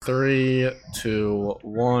Three, two,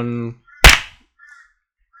 one.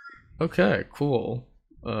 Okay, cool.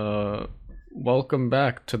 Welcome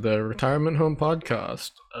back to the Retirement Home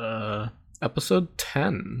Podcast. Episode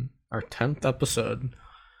 10, our 10th episode.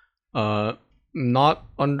 Not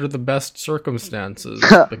under the best circumstances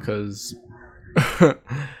because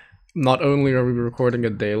not only are we recording a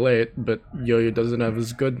day late, but Yoyo doesn't have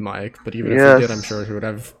his good mic. But even if he did, I'm sure he would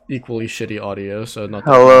have equally shitty audio. So not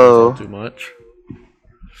that it matters all too much.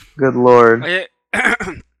 Good lord. Okay,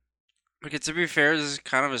 okay, to be fair, this is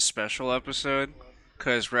kind of a special episode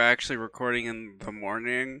because we're actually recording in the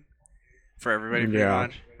morning for everybody, pretty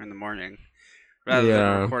much in the morning, rather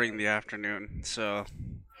than recording in the afternoon. So,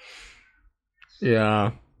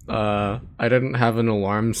 yeah, I didn't have an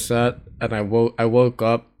alarm set, and I woke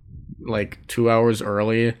up like 2 hours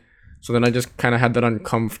early. So then I just kind of had that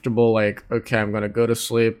uncomfortable, like, okay, I'm gonna go to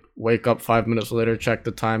sleep, wake up 5 minutes later, check the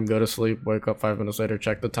time, go to sleep, wake up 5 minutes later,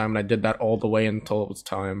 check the time, and I did that all the way until it was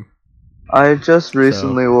time. I just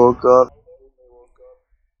recently woke up.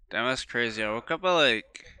 Damn, that's crazy. I woke up at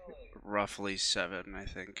like roughly 7, I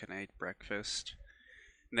think, and I ate breakfast.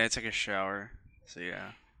 And then I took a shower. So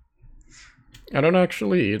yeah. I don't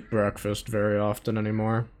actually eat breakfast very often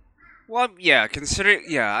anymore. Well, yeah,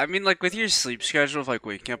 I mean, like, with your sleep schedule of, like,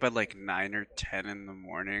 waking up at, like, 9 or 10 in the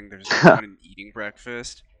morning, there's no point in eating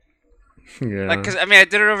breakfast. Yeah. Like, because, I mean, I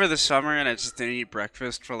did it over the summer, and I just didn't eat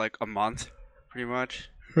breakfast for, like, a month, pretty much.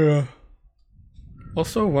 Yeah.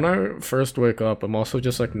 Also, when I first wake up, I'm also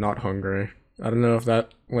just, like, not hungry. I don't know if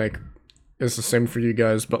that, like, is the same for you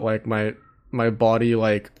guys, but, like, my body,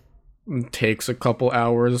 like, takes a couple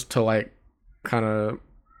hours to, like, kind of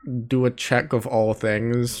do a check of all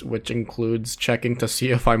things, which includes checking to see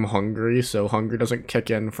if I'm hungry, so hunger doesn't kick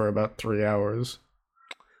in for about 3 hours.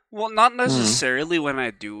 Well, not necessarily when I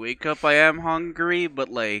do wake up I am hungry, but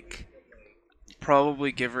like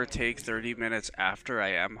probably give or take 30 minutes after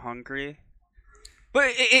I am hungry. But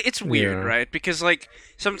it's weird, right? Because like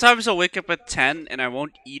sometimes I'll wake up at 10 and I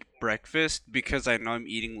won't eat breakfast because I know I'm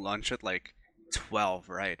eating lunch at like 12,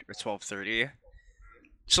 right? Or 12:30.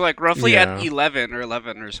 So like roughly at 11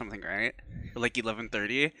 or something, right? Or like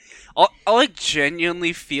 11:30. I'll like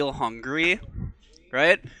genuinely feel hungry,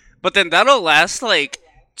 right? But then that'll last like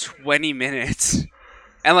 20 minutes.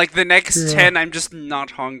 And like the next 10 I'm just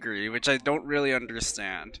not hungry, which I don't really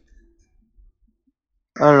understand.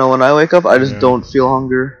 I don't know, when I wake up I just don't feel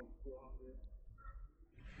hunger.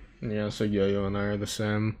 Yeah, so Yoyo and I are the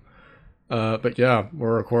same. But yeah,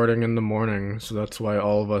 we're recording in the morning, so that's why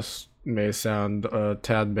all of us may sound a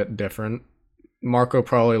tad bit different. Marco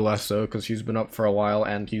probably less so, because he's been up for a while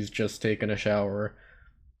and he's just taken a shower.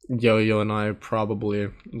 Yo-Yo and I probably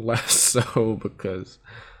less so, because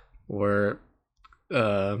we're,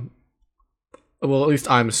 well, at least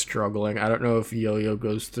I'm struggling. I don't know if Yo-Yo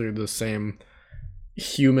goes through the same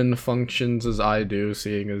human functions as I do,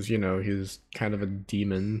 seeing as, you know, he's kind of a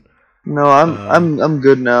demon. No, I'm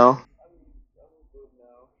good now.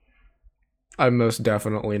 I'm most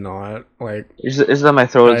definitely not. Like, It's that my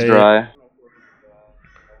throat's dry.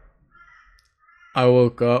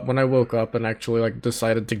 When I woke up and actually like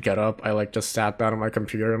decided to get up, I like just sat down on my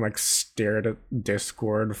computer and like stared at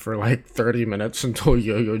Discord for like 30 minutes until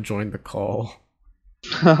Yo-Yo joined the call.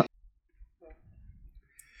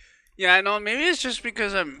 Yeah, I know, maybe it's just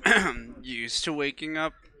because I'm used to waking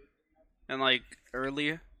up and like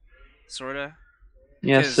early, sorta.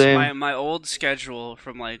 Yeah, same. My old schedule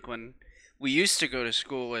from like when we used to go to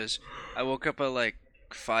school was I woke up at like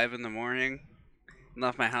 5 in the morning and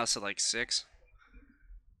left my house at like 6.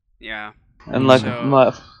 Yeah. And like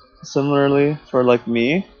similarly for like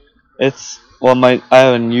me, it's I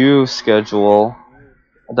have a new schedule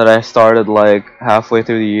that I started like halfway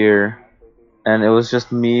through the year, and it was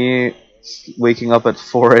just me waking up at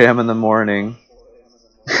 4 a.m. in the morning.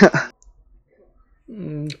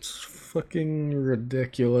 It's fucking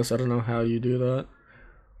ridiculous. I don't know how you do that.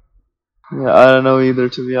 Yeah, I don't know either,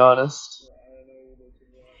 to be honest.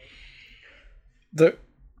 The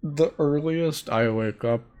earliest I wake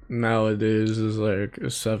up nowadays is like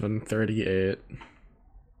 7:38.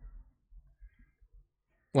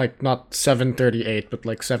 Like not 7:38, but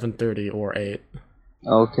like 7:30 or 8.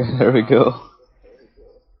 Okay, there we go.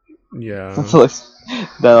 Yeah.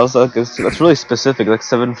 That's really specific. Like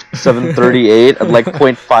 7:38 at like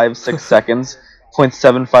 0.56 seconds,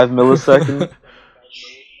 0.75 milliseconds.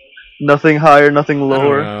 Nothing higher, nothing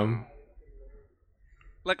lower.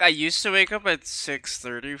 Like I used to wake up at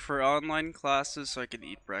 6:30 for online classes so I could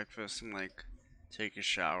eat breakfast and like take a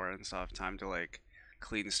shower and still have time to like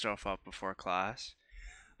clean stuff up before class.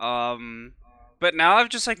 But now I've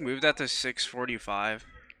just like moved that to 6:45.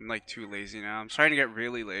 I'm like too lazy now. I'm starting to get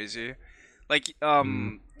really lazy. Like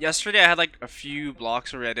Mm. yesterday I had like a few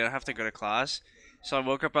blocks already. I didn't have to go to class, so I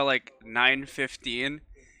woke up at like 9:15,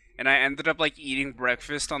 and I ended up like eating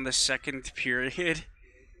breakfast on the second period,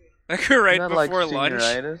 like Isn't right that like before lunch.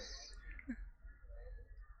 senioritis?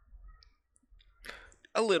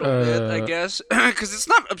 A little bit, I Uh, guess, because it's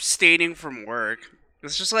not abstaining from work.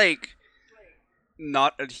 It's just like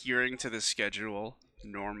not adhering to the schedule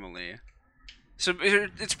normally. So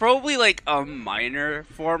it's probably like a minor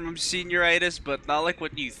form of senioritis, but not like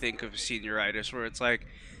what you think of senioritis, where it's like,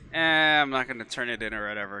 I'm not gonna turn it in or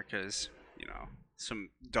whatever, because some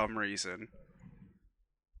dumb reason.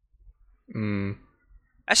 mm.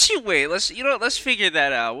 Actually, wait. Let's figure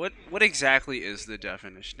that out. What exactly is the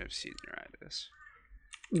definition of senioritis?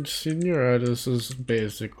 Senioritis is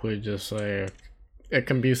basically just like it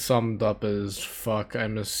can be summed up as fuck,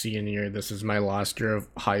 I'm a senior, this is my last year of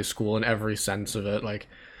high school in every sense of it. Like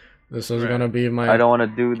this is Right. gonna be I my don't want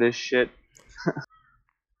to do this shit.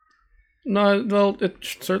 no, well, it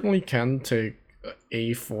certainly can take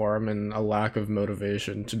a form and a lack of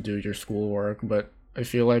motivation to do your schoolwork, but I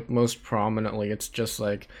feel like most prominently it's just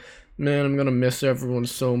like, man, I'm gonna miss everyone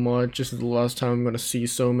so much. This is the last time I'm gonna see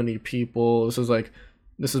so many people. This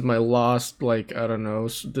is my last, like, I don't know,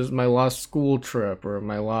 this is my last school trip or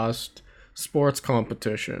my last sports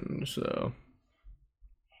competition, so.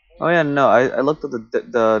 Oh yeah, no, I looked at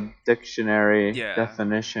the dictionary Yeah.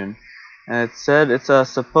 definition, and it said it's a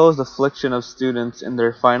supposed affliction of students in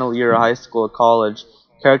their final year of high school or college,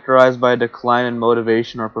 characterized by a decline in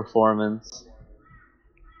motivation or performance.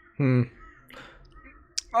 Hmm.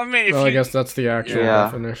 I mean, Well, if I guess you, that's the actual yeah. Yeah,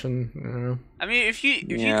 definition. I mean, if you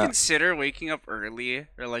yeah. consider waking up early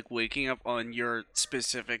or like waking up on your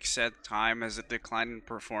specific set time as a decline in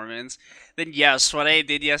performance, then yes, what I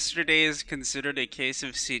did yesterday is considered a case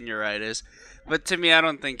of senioritis. But to me, I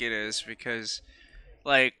don't think it is because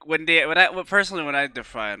like personally when I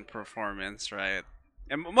define performance, right,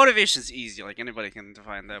 and motivation's easy, like anybody can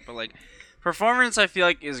define that, but like performance, I feel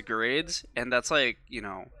like is grades, and that's like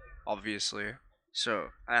obviously. So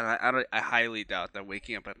I highly doubt that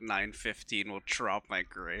waking up at 9:15 will drop my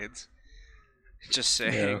grades. Just Yeah.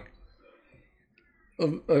 Yeah.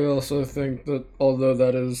 saying. I also think that although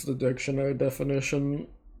that is the dictionary definition,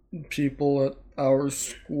 people at our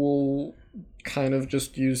school kind of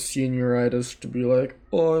just use senioritis to be like,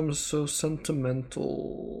 oh, I'm so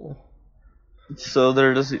sentimental. So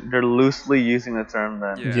they're loosely using the term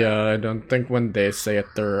then, Yeah, Yeah. I don't think when they say it,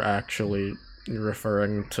 they're actually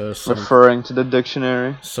referring to referring to the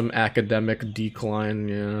dictionary. some academic decline.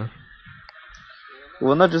 Yeah,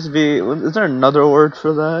 Wouldn't that just be? Is there another word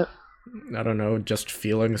for that? I don't know, just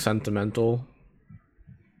feeling sentimental.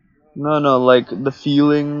 No, no, like the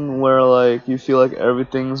feeling where like you feel like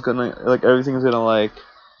everything's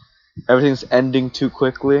ending too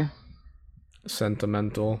quickly.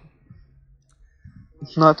 Sentimental.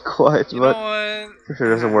 Not quite, You know but what? for sure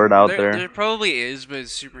there's a word out There there. probably is, but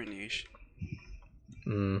it's super niche.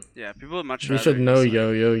 Mm. Yeah, people would much You rather should know, use like.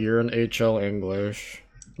 Yo-Yo. You're an HL English.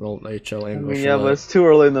 Well, HL I mean, English yeah, but lit. it's too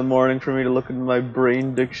early in the morning for me to look into my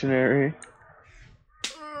brain dictionary.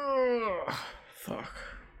 Ugh, fuck.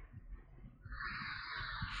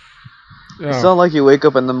 It's Yeah. not like you wake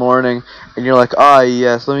up in the morning and you're like,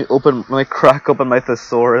 yes, let me crack open my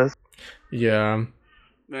thesaurus. Yeah.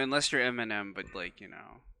 Unless you're Eminem, but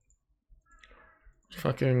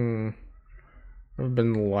Fucking. I've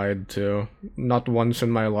been lied to. Not once in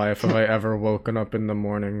my life have I ever woken up in the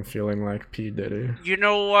morning feeling like P. Diddy. You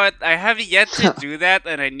know what? I have yet to do that,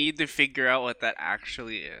 and I need to figure out what that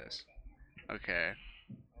actually is. Okay.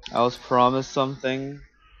 I was promised something,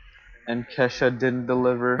 and Kesha didn't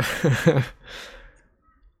deliver.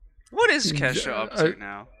 What is Kesha up I, to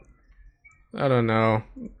now? I don't know.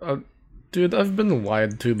 Dude, I've been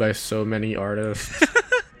lied to by so many artists.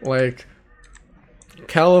 Like,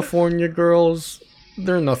 California girls,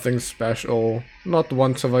 they're nothing special. Not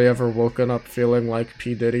once have I ever woken up feeling like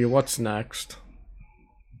P. Diddy. What's next?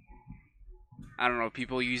 I don't know,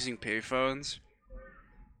 people using payphones?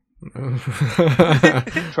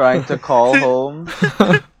 Trying to call home,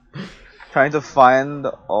 trying to find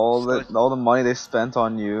all Like, the money they spent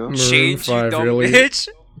on you. Maroon change, you 5 dumb really. bitch?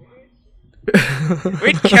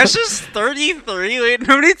 Wait, Kesha's 33? Wait,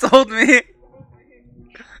 nobody told me.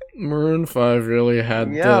 Maroon 5 really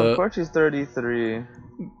had Yeah, of the course she's 33.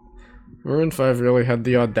 Maroon 5 really had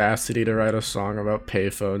the audacity to write a song about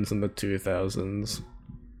payphones in the 2000s.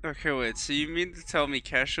 Okay, wait, so you mean to tell me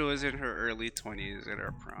Kesha was in her early 20s in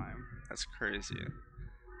her prime? That's crazy.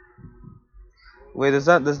 Wait, does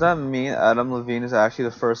that mean Adam Levine is actually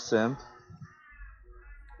the first simp?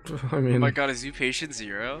 I Oh my mean, god, is you patient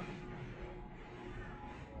zero?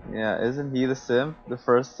 Yeah, isn't he the simp? The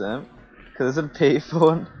first simp? Cause isn't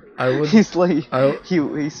payphone? I would, He's like I,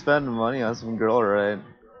 he spent money on some girl, right?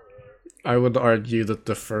 I would argue that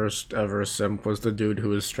the first ever simp was the dude who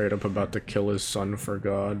was straight up about to kill his son for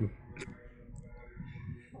God.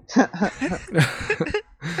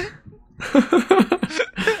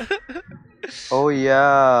 Oh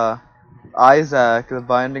yeah, Isaac, the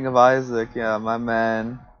Binding of Isaac. Yeah, my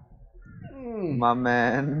man, my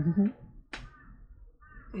man.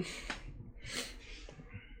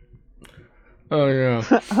 Oh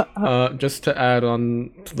yeah. Just to add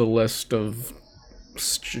on to the list of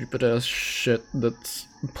stupid ass shit that's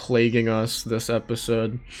plaguing us this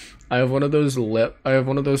episode, I have one of those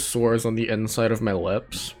sores on the inside of my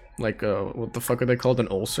lips. Like what the fuck are they called? An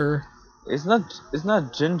ulcer? Isn't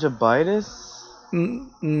that gingivitis?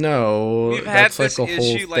 No, We've had that's like this a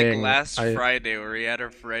whole issue like thing. last Friday where we had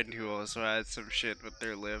a friend who also had some shit with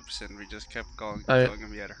their lips, and we just kept I telling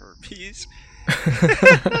him he had herpes.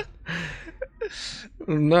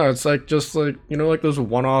 No, it's like just like you know like those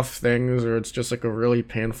one-off things, or it's just like a really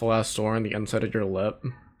painful ass sore on the inside of your lip.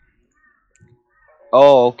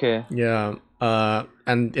 Oh, okay. Yeah,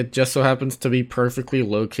 and it just so happens to be perfectly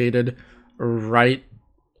located right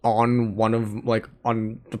on one of like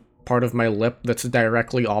on the part of my lip that's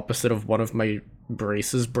directly opposite of one of my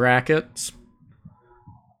braces brackets.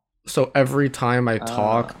 So every time I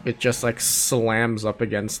talk, Ah, it just like slams up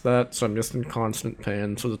against that, so I'm just in constant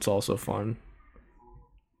pain, so that's also fun.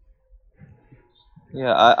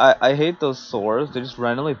 yeah. I hate those sores. They just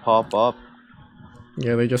randomly pop up.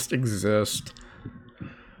 Yeah, they just exist.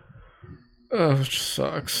 Which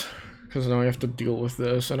sucks. Because now I have to deal with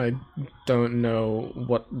this, and I don't know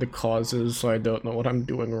what the cause is, so I don't know what I'm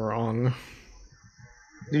doing wrong.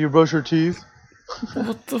 Do you brush your teeth?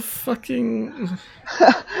 What the fucking...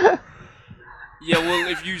 Yeah, well,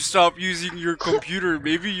 if you stop using your computer,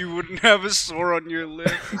 maybe you wouldn't have a sore on your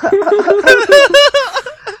lip.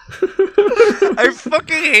 I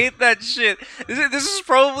fucking hate that shit. This is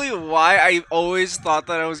probably why I always thought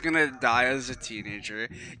that I was gonna die as a teenager.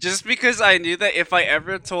 Just because I knew that if I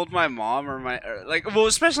ever told my mom well,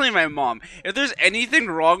 especially my mom, if there's anything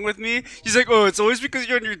wrong with me, she's like, oh, it's always because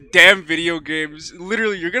you're on your damn video games.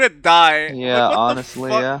 Literally, you're gonna die. I'm like, Yeah, what the honestly,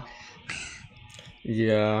 fuck? yeah.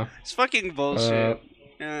 Yeah. It's fucking Uh, bullshit,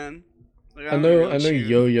 man. Like, I I'm a know, real I know chew.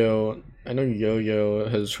 Yoyo... I know Yo-Yo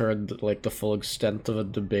has heard, like, the full extent of a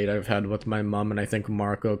debate I've had with my mom, and I think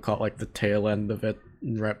Marco caught, like, the tail end of it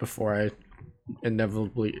right before I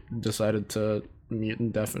inevitably decided to mute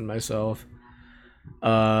and deafen myself.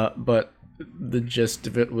 But the gist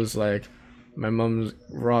of it was like, my mom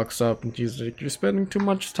rocks up and she's like, "You're spending too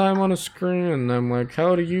much time on a screen." And I'm like,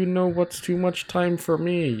 "How do you know what's too much time for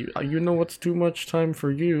me? You know what's too much time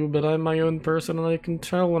for you, but I'm my own person and I can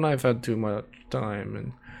tell when I've had too much time."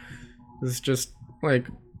 And it's just like,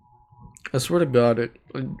 I swear to God,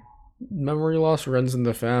 memory loss runs in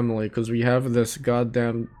the family because we have this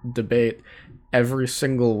goddamn debate every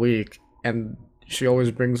single week, and she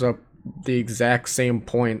always brings up the exact same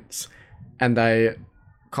points, and I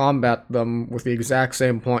combat them with the exact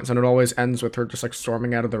same points, and it always ends with her just like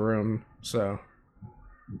storming out of the room. So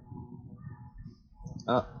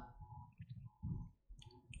Uh,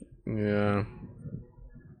 yeah,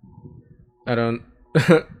 I don't.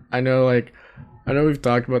 I know, like, I know we've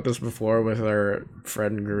talked about this before with our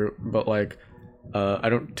friend group, but like, I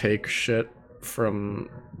don't take shit from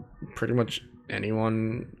pretty much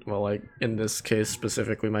anyone. Well, like in this case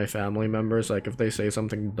specifically, my family members. Like, if they say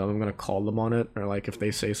something dumb, I'm gonna call them on it, or like if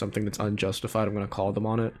they say something that's unjustified, I'm gonna call them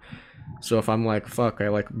on it. So if I'm like, "Fuck, I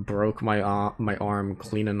like broke my arm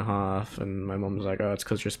clean in half," and my mom's like, "Oh, it's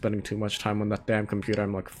because you're spending too much time on that damn computer,"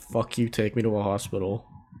 I'm like, "Fuck you, take me to a hospital."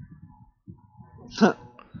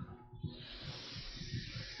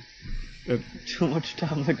 It, too much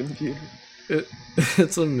time on the computer. it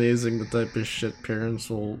it's amazing the type of shit parents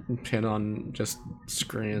will pin on just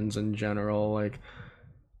screens in general. Like,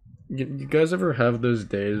 you guys ever have those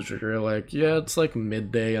days where you're like, yeah, it's like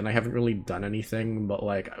midday and I haven't really done anything, but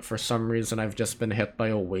like for some reason I've just been hit by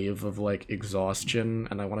a wave of like exhaustion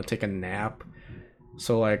and I want to take a nap.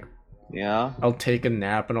 So like Yeah. I'll take a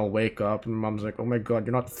nap and I'll wake up and mom's like, "Oh my god,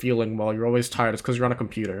 you're not feeling well. You're always tired. It's because you're on a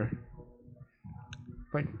computer."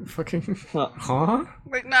 Like, fucking, Huh. huh?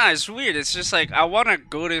 Like, nah, it's weird. It's just like, I want to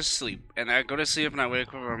go to sleep. And I go to sleep and I wake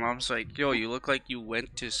up and my mom's like, yo, you look like you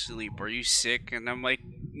went to sleep. Are you sick? And I'm like,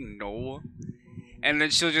 no. And then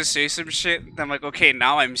she'll just say some shit. And I'm like, okay,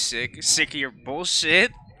 now I'm sick. Sick of your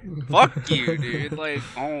bullshit? Fuck you, dude. Like,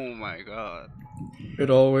 oh my god. It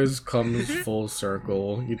always comes full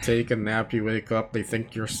circle. You take a nap, you wake up, they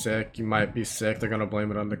think you're sick, you might be sick, they're gonna blame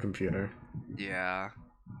it on the computer. Yeah.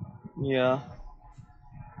 Yeah.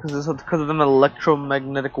 Because of them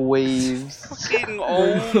electromagnetic waves. Fucking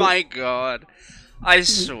oh my god. I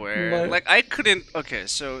swear. Like I couldn't okay,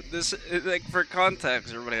 so this like for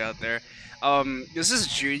context everybody out there. This is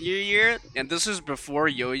junior year and this is before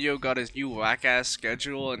Yoyo got his new whack ass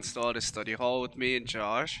schedule and still had a study hall with me and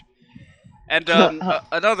Josh. And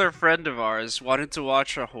another friend of ours wanted to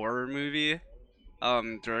watch a horror movie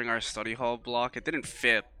during our study hall block. It didn't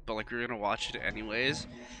fit, but like we were gonna watch it anyways.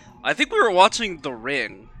 I think we were watching The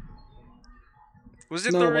Ring. Was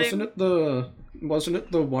it No, The Ring? wasn't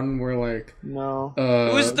it the one where like No.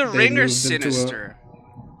 It was The they Ring or moved into a- Sinister?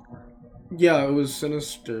 Yeah, it was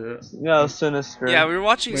Sinister. Yeah, Sinister. Yeah, we were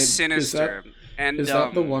watching Wait, Sinister. And Is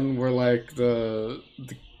that the one where like the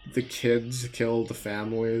kids kill the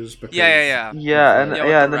families because Yeah. Yeah, Yeah, with the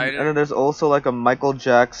and writer. then there's also like a Michael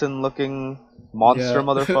Jackson looking monster Yeah.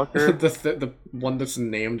 motherfucker. the one that's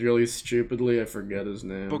named really stupidly, I forget his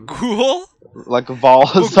name. Bagul? Like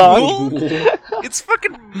Valhazan. Bagul? It's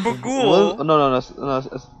fucking Bagul. No,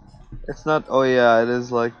 it's not. Oh yeah, it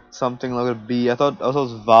is like something like a B. I thought it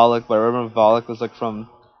was Valak, but I remember Valak was like from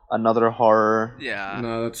another horror Yeah.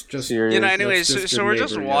 No, that's just series. You know, anyways, That's just so your we're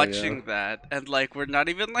just neighbor, watching yeah. that, and like we're not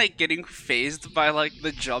even like getting phased by like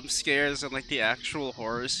the jump scares and like the actual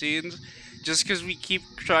horror scenes, just because we keep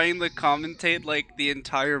trying to commentate like the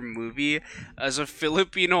entire movie as a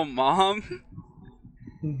Filipino mom.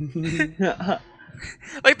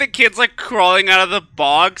 Like the kid's like crawling out of the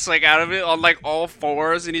box, like out of it on like all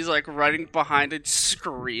fours, and he's like running behind it,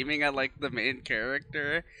 screaming at like the main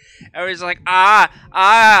character. And he's like, that's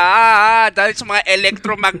my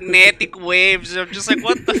electromagnetic waves. And I'm just like,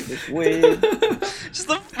 what the Wait. just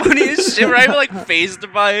the funniest shit. We're not even like phased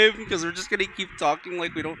by him because we're just gonna keep talking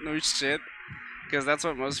like we don't know shit. Because that's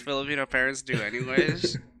what most Filipino parents do,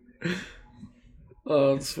 anyways.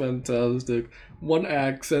 Oh, it's fantastic. One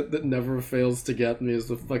accent that never fails to get me is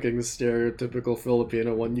the fucking stereotypical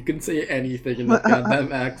Filipino one. You can say anything in that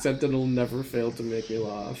goddamn accent and it'll never fail to make me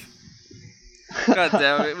laugh. God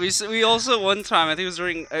damn it! We also one time I think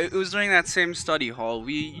it was during that same study hall.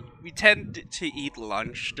 We tend to eat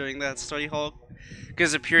lunch during that study hall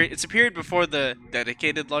because it's a period before the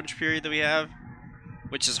dedicated lunch period that we have,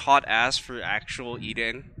 which is hot ass for actual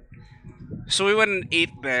eating. So we went and ate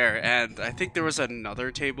there, and I think there was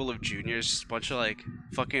another table of juniors, just a bunch of like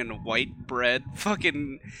fucking white bread,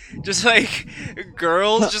 fucking just like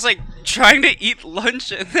girls just like trying to eat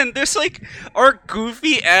lunch, and then there's like our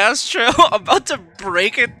goofy ass trail about to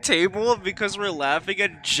break a table because we're laughing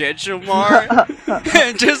at Jejomar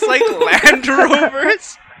and just like Land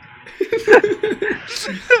Rovers.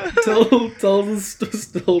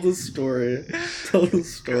 tell the story. Tell the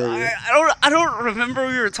story. I don't remember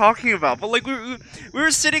what we were talking about, but like we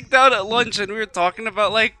were sitting down at lunch and we were talking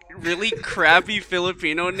about like really crappy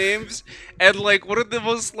Filipino names, and like one of the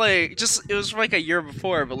most like just it was like a year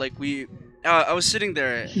before, but like I was sitting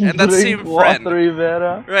there and that same friend,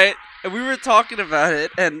 Rivera. right, and we were talking about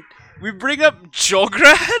it, and we bring up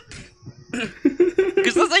Jograt.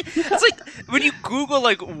 Because it's like when you Google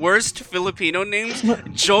like worst Filipino names,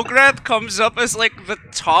 Jograt comes up as like the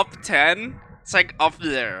top 10. It's like up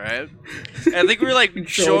there, right? And I think we were like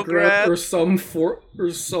Jograt or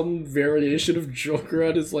some variation of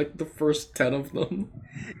Jograt is like the first 10 of them.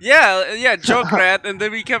 Yeah, Jograt, and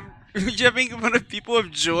then we kept making fun of people of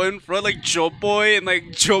Joe in front, like Joe Boy and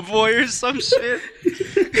like Joe Boy or some shit.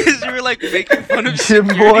 Because we were like making fun of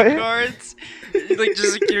security guards. Like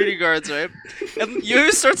just security guards, right? And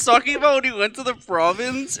Yoyo starts talking about when he went to the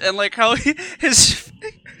province and like how his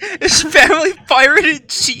family pirated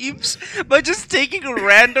jeeps by just taking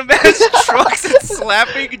random ass trucks and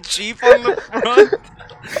slapping a jeep on the front.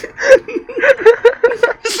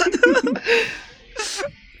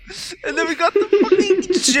 And then we got the fucking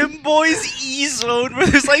Gym Boys E Zone where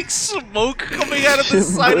there's like smoke coming out of the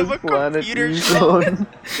side of a computer shop.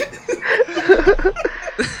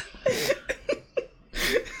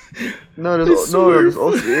 There's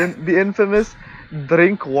also the infamous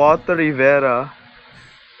Drink Water Rivera.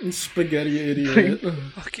 Spaghetti idiot.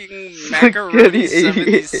 Fucking Macaroni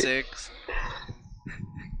 76.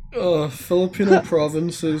 Filipino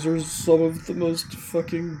provinces are some of the most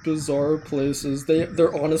fucking bizarre places.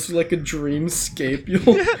 They're honestly like a dreamscape.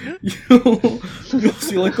 You'll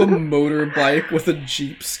see like a motorbike with a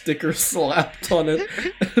Jeep sticker slapped on it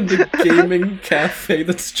and a gaming cafe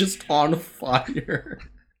that's just on fire.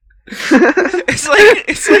 It's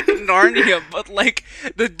like Narnia, but like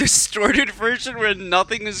the distorted version where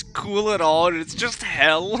nothing is cool at all and it's just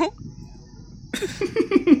hell.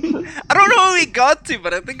 I don't know how he got to,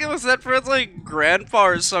 but I think it was that friend's like grandpa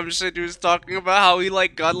or some shit who was talking about how he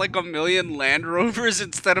like got like a million Land Rovers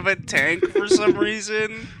instead of a tank for some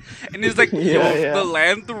reason. And he's like, yo, Yeah, if the yeah.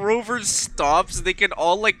 Land Rover stops, they can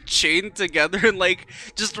all like chain together and like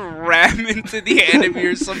just ram into the enemy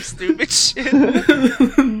or some stupid shit.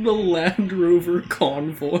 The Land Rover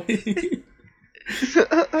convoy.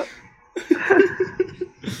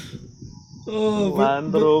 Oh,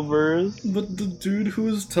 Land Rovers. but the dude who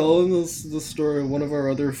was telling us the story, one of our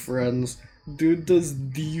other friends, dude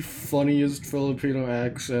does the funniest Filipino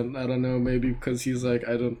accent. I don't know, maybe because he's like,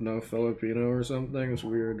 I don't know, Filipino or something. It's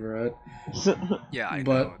weird, right? Yeah, I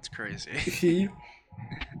But know, it's crazy.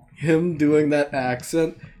 him doing that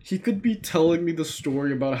accent, he could be telling me the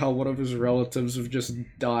story about how one of his relatives have just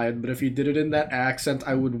died, but if he did it in that accent,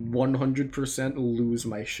 I would 100% lose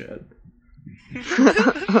my shit.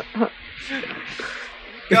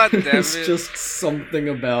 God damn It's it. just something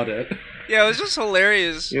about it. Yeah, it was just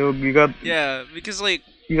hilarious. you got Yeah, because like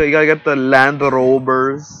you gotta get the Land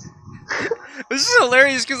Rovers. this is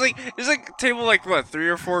hilarious because like there's like a table like what 3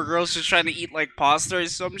 or 4 girls just trying to eat like pasta or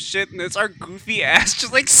some shit, and it's our goofy ass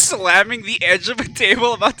just like slamming the edge of a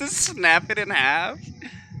table about to snap it in half.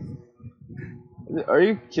 Are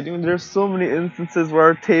you kidding me? There's so many instances where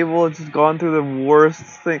our table has just gone through the worst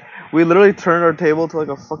thing. We literally turned our table to like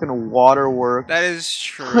a fucking waterworks. That is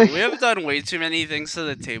true. We have done way too many things to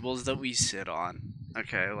the tables that we sit on.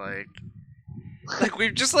 Okay, like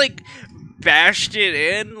we've just like bashed it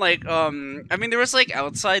in. Like I mean there was like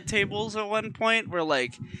outside tables at one point where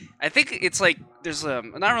like I think it's like there's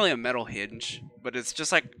not really a metal hinge, but it's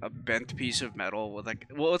just like a bent piece of metal with like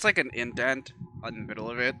well it's like an indent on the middle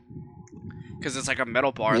of it because it's like a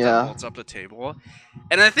metal bar that Yeah. holds up the table.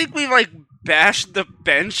 And I think we like bashed the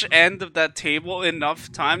bench end of that table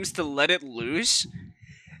enough times to let it loose.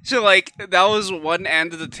 So like that was one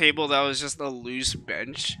end of the table that was just a loose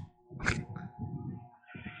bench.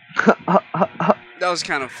 That was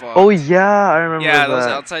kind of fun. Oh yeah, I remember yeah, that. those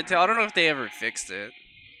outside table. I don't know if they ever fixed it.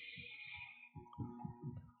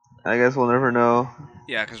 I guess we'll never know.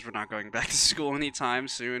 Yeah, because we're not going back to school anytime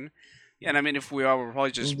soon. Yeah, and I mean, if we are, we'll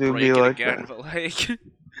probably just Do break be it like again. that. But like,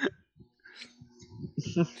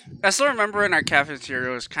 I still remember in our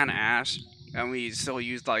cafeteria it was kind of ass, and we still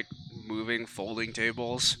used like moving folding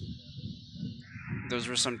tables. Those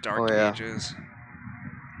were some dark Oh, yeah. ages.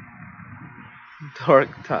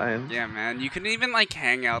 Dark times. Yeah, man. You couldn't even like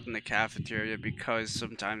hang out in the cafeteria because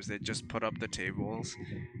sometimes they just put up the tables,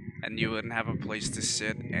 and you wouldn't have a place to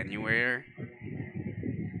sit anywhere.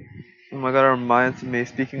 Oh my god, it reminds me,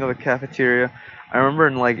 speaking of the cafeteria, I remember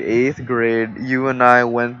in like 8th grade, you and I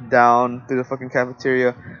went down to the fucking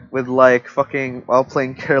cafeteria with like fucking, while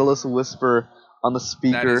playing Careless Whisper on the That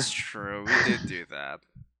speaker. is true. We did do that.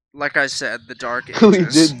 Like I said, the dark ages. We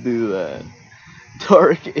did do that.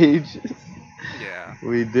 Dark ages. Yeah.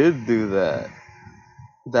 We did do that.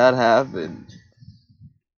 That happened.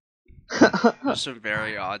 There's some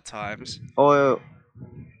very odd times. Oh,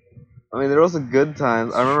 I mean, there was a good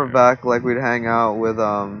times. I remember Sure. back, like we'd hang out with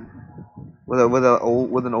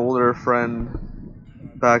with an older friend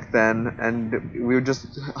back then, and we would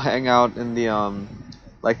just hang out in the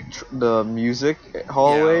the music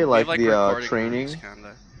hallway, Yeah, we have, like the recording training. rooms,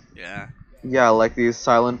 kinda. Yeah. Yeah, like these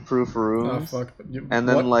silent proof Oh rooms. fuck. And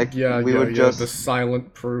then, like, we would just- the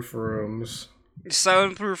silent proof rooms.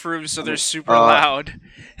 Soundproof rooms, so they're super Uh, loud.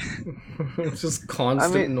 It's just I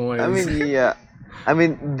constant mean, noise. I mean, yeah. I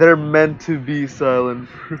mean, they're meant to be silent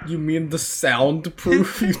proof. You mean the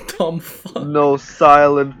soundproof, you dumb fuck? No,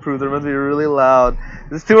 silent proof. They're meant to be really loud.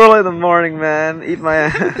 It's too early in the morning, man. Eat my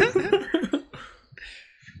ass.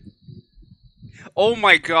 Oh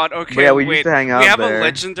my god, okay, But yeah, we wait. used to hang out we have there. a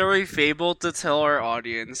legendary fable to tell our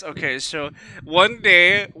audience. Okay, so one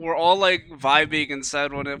day we're all like vibing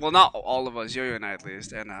inside one of, well, not all of us, Yoyo and I at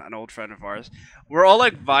least, and an old friend of ours. We're all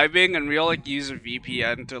like vibing and we all like use a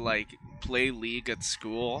VPN to like play League at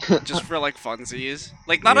school just for like funsies.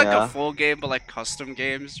 Like not like Yeah. a full game, but like custom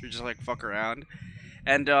games. We just like fuck around.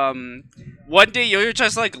 And one day Yoyo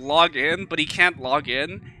tries to like log in, but he can't log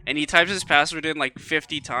in, and he types his password in like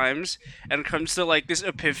 50 times, and comes to like this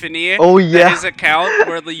epiphany Oh that yeah. his account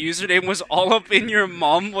where the username was all up in your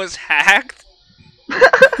mom was hacked. Like,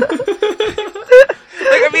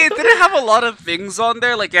 I mean, it didn't have a lot of things on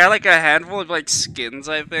there. Like, it had like a handful of like skins,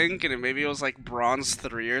 I think, and maybe it was like bronze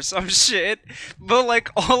 3 or some shit. But like,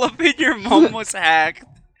 all up in your mom was hacked.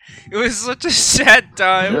 It was such a sad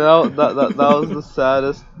time. That was the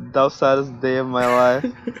saddest day of my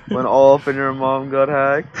life when all up in your mom got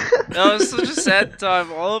hacked. That was such a sad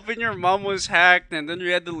time. All up in your mom was hacked, and then we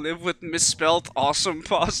had to live with misspelled awesome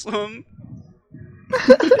possum.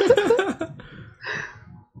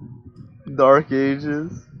 Dark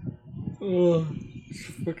Ages. Oh, it's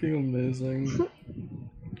fucking amazing.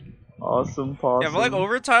 Awesome Yeah, but like possum.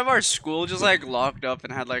 over time, our school just like locked up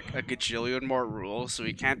and had like a gajillion more rules, so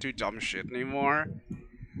we can't do dumb shit anymore.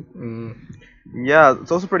 Mm. Yeah,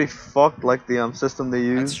 it's also pretty fucked, like the system they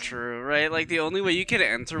That's use. true, right? Like the only way you can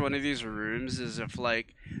enter one of these rooms is if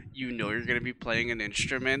like you know you're gonna be playing an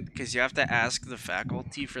instrument, because you have to ask the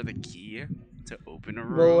faculty for the key to open a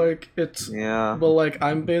Well, room. like it's Yeah. well, like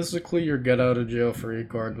I'm basically your get out of jail free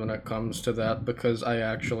card when it comes to that because I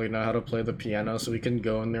actually know how to play the piano, so we can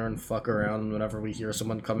go in there and fuck around. And whenever we hear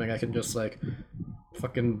someone coming, I can just like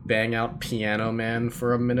fucking bang out Piano Man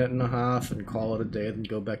for a minute and a half and call it a day, then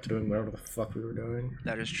go back to doing whatever the fuck we were doing.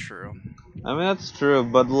 That is true. I mean that's true,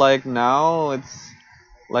 but like now it's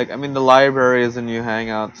like I mean the library is a new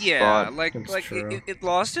hangout Yeah, spot. It's like it, true. it it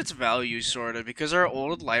lost its value sort of because our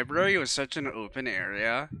old library was such an open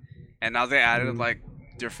area, and now they added Mm. like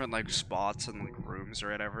different like spots and like rooms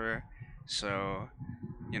or whatever. So,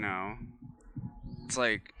 you know, it's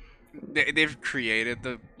like they've created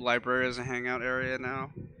the library as a hangout area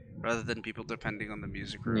now, rather than people depending on the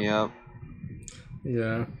music room. Yep.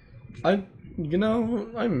 Yeah. I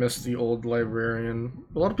miss the old librarian.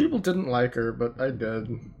 A lot of people didn't like her, but I did.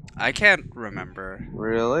 I can't remember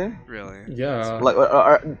Really? really. Yeah. Like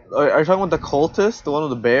are you talking about the cultist, the one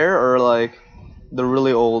with the bear, or like the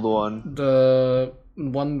really old one? The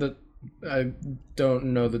one that I don't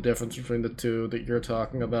know the difference between the two that you're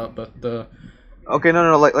talking about, but the Okay,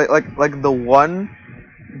 no, like the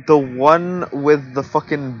one with the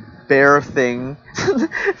fucking bear thing.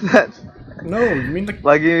 that no, you mean the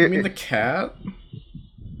like you mean you. the cat?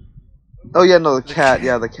 Oh yeah, no, the The cat.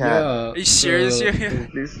 Yeah, cat. the cat. Yeah, Are you serious?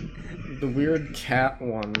 These. the weird cat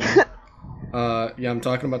one. Yeah, I'm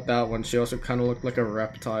talking about that one. She also kind of looked like a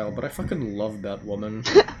reptile, but I fucking loved that woman.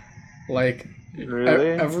 Like, Really?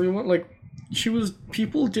 everyone, like,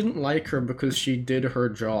 people didn't like her because she did her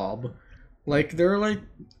job. Like, they're, like,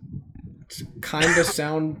 kind of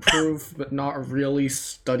soundproof, but not really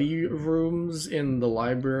study rooms in the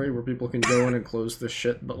library where people can go in and close the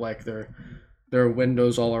shit, but, like, there are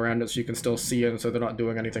windows all around it so you can still see it, so they're not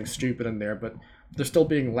doing anything stupid in there, but they're still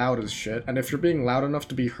being loud as shit. And if you're being loud enough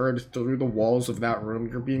to be heard through the walls of that room,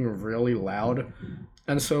 you're being really loud.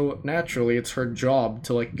 And so naturally, it's her job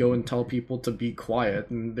to like go and tell people to be quiet,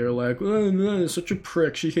 and they're like, "Oh, no, such a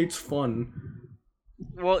prick. She hates fun."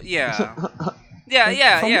 Well, yeah, Like,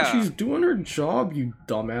 yeah. she's doing her job, you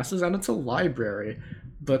dumbasses, and it's a library.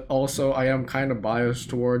 But also, I am kind of biased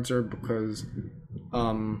towards her because,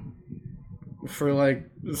 um, for like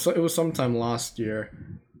it was sometime last year,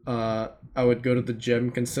 I would go to the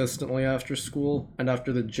gym consistently after school, and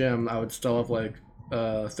after the gym I would still have like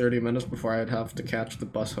 30 minutes before I'd have to catch the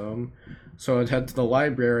bus home, so I'd head to the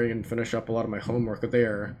library and finish up a lot of my homework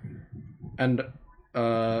there. And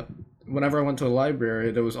uh whenever I went to the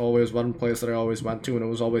library, there was always one place that I always went to and it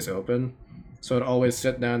was always open, so I'd always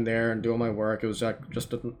sit down there and do all my work. It was like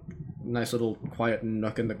just a nice little quiet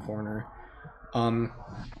nook in the corner. um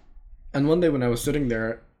and one day when I was sitting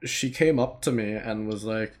there, she came up to me and was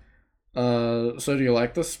like, so do you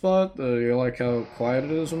like this spot? Do you like how quiet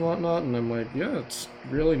it is and whatnot? And I'm like, yeah, it's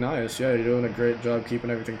really nice. Yeah, you're doing a great job keeping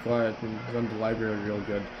everything quiet and run the library real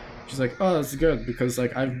good. She's like, oh, that's good because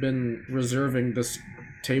like I've been reserving this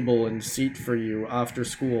table and seat for you after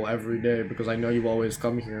school every day because I know you always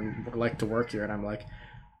come here and like to work here. And I'm like,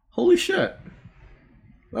 holy shit,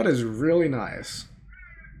 that is really nice.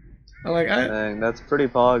 And like Dang, that's pretty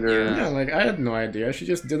poggers. yeah, like I had no idea. She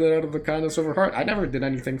just did it out of the kindness of her heart. I never did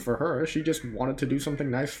anything for her. She just wanted to do something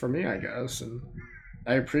nice for me, I guess, and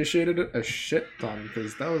I appreciated it a shit ton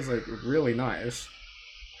because that was like really nice.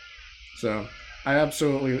 So I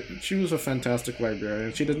absolutely, she was a fantastic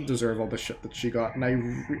librarian. She didn't deserve all the shit that she got, and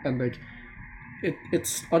and like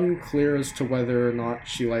it's unclear as to whether or not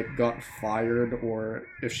she like got fired or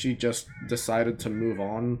if she just decided to move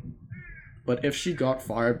on. But if she got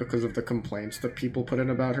fired because of the complaints that people put in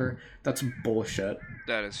about her, that's bullshit.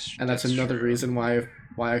 And that's another True. reason why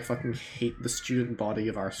I fucking hate the student body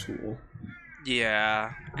of our school.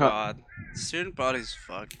 Yeah, God, student body's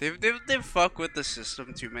fucked. They've fucked with the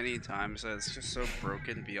system too many times. That it's just so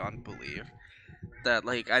broken beyond belief that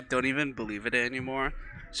like I don't even believe it anymore.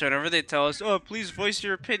 So whenever they tell us, "Oh, please voice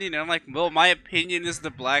your opinion," I'm like, "Well, my opinion is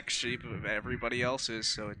the black sheep of everybody else's,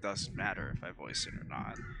 so it doesn't matter if I voice it or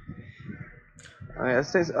not."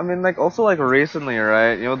 I mean, like also like recently,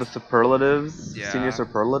 right? You know the superlatives, senior Yeah. Well, I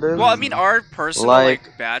superlatives. mean, our personal Like,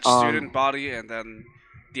 like batch student body, and then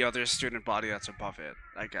the other student body that's above it,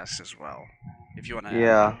 I guess as well. if you want to add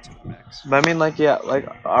Yeah. that to the mix. But I mean, like, yeah, like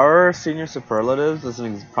our senior superlatives is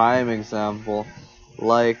an prime example.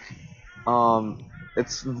 Like, um,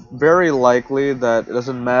 it's very likely that it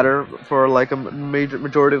doesn't matter for like a major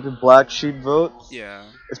majority of the black sheep votes. Yeah.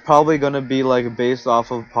 It's probably gonna be like based off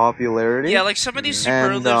of popularity, Yeah, like some of these Mm. and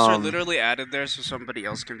superlatives are literally added there so somebody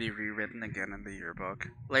else can be rewritten again in the yearbook.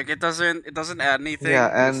 Like it doesn't add yeah, anything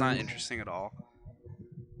and it's not and interesting at all.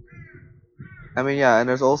 I mean, yeah, and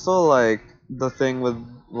there's also like the thing with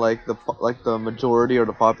like like the majority or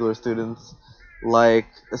the popular students, like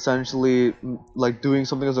essentially like doing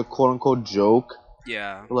something as a quote unquote joke.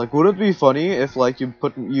 Yeah. Like, would it be funny if like you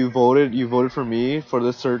voted for me for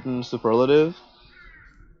this certain superlative?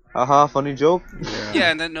 Haha, funny joke. Yeah.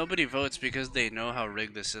 Yeah, and then nobody votes because they know how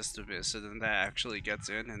rigged the system is, so then that actually gets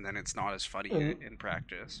in and then it's not as funny And in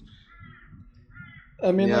practice.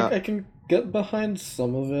 I mean, like, Yeah. I can get behind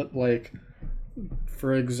some of it, like,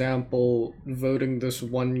 for example, voting this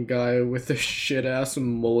one guy with a shit ass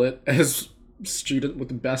mullet as student with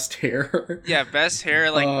the best hair. Yeah, best hair,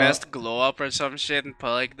 like uh, best glow up or some shit, and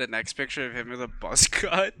put like the next picture of him with a buzz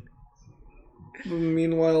cut.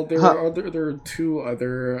 Meanwhile, there are two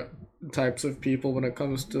other types of people when it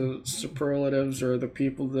comes to superlatives, or the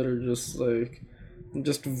people that are just like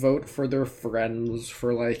just vote for their friends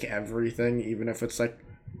for like everything, even if it's like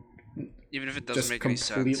Even if it doesn't just make any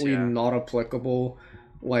sense, completely yeah. not applicable.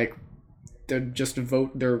 Like they just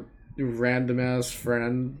vote their random ass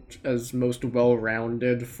friend as most well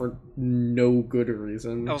rounded for no good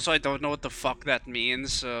reason. Also, I don't know what the fuck that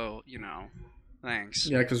means, so, thanks.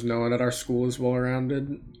 Yeah, because no one at our school is well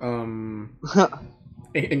rounded.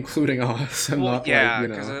 Including us. I'm Well, not like, yeah,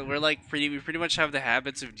 because we pretty much have the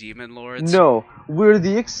habits of demon lords. No, we're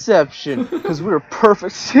the exception because we're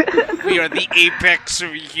perfect. We are the apex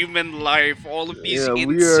of human life. All of these Yeah,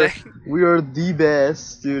 we are insane. we are the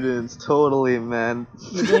best students. Totally, man.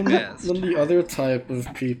 The Then best. the other type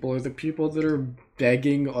of people are the people that are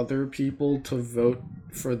begging other people to vote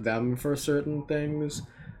for them for certain things.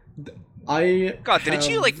 I God, didn't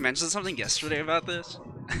you have, mention something yesterday about this?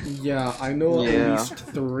 yeah, I know at Yeah. least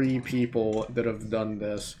three people that have done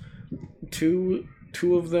this.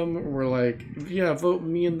 Two of them were like, yeah, vote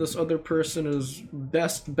me and this other person as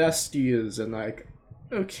best besties, and like,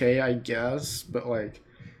 okay, I guess, but like,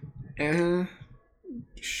 eh,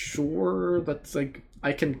 sure, that's like,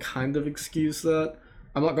 I can kind of excuse that.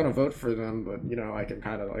 I'm not gonna vote for them, but I can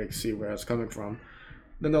kind of like see where it's coming from.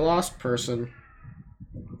 Then the last person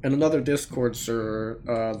in another Discord server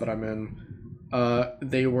that I'm in,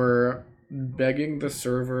 they were begging the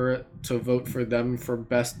server to vote for them for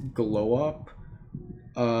best glow up,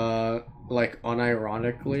 like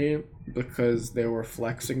unironically, because they were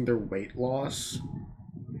flexing their weight loss,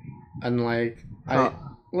 and like Huh.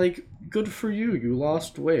 good for you, you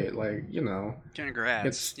lost weight, like Congrats.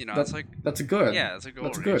 it's It's like, that's good, yeah, it's a goal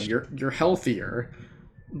that's good. reached. You're healthier,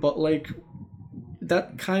 but like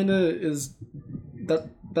that kind of is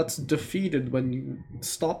that's defeated when you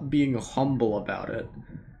stop being humble about it.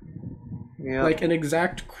 Yeah. Like an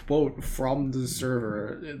exact quote from the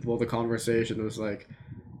server, well, the conversation was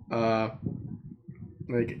uh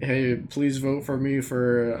like, hey, please vote for me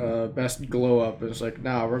for best glow up. It's like,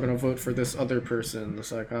 nah, we're gonna vote for this other person.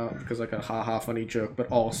 It's like, because like a haha funny joke, but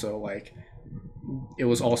also like it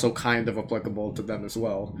was also kind of applicable to them as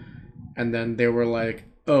well. And then they were like,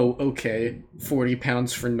 oh, okay, 40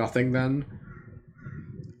 pounds for nothing then.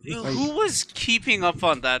 Like, Who was keeping up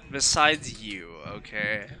on that besides you?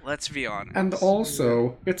 Okay, let's be and honest.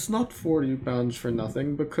 also, it's not 40 pounds for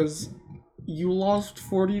nothing because you lost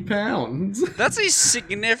 40 pounds. That's a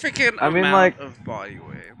significant I mean, amount like, of body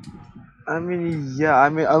weight. yeah. I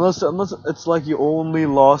mean, unless it's like you only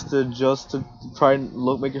lost it just to try and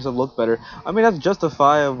make yourself look better. I mean, that's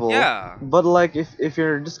justifiable. Yeah. But like, if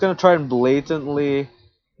you're just gonna try and blatantly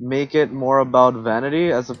make it more about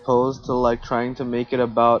vanity as opposed to like trying to make it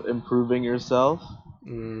about improving yourself,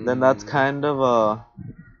 then Mm, that's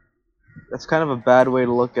kind of a bad way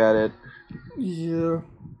to look at it. yeah.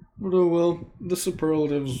 But oh well, the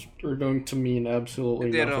superlatives are going to mean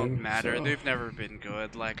absolutely They don't nothing, matter. so. They've never been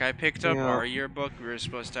good. Like, I picked up Yeah. our yearbook we were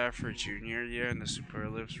supposed to have for junior year, and the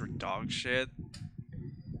superlatives were dog shit.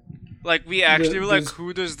 Like, we actually were like, There's.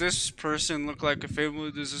 who does this person look like a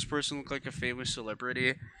famous? Does this person look like a famous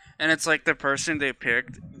celebrity? And it's like the person they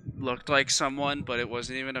picked looked like someone, but it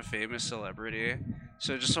wasn't even a famous celebrity.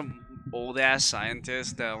 So just some old ass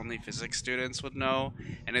scientist that only physics students would know.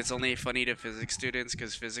 And it's only funny to physics students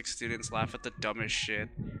because physics students laugh at the dumbest shit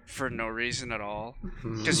for no reason at all.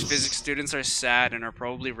 Because Hmm. physics students are sad and are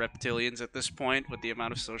probably reptilians at this point with the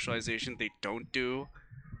amount of socialization they don't do.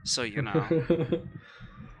 So,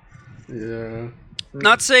 Yeah.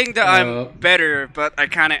 Not saying that I'm Uh, better, but I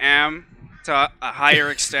kind of am to a higher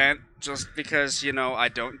extent, just because I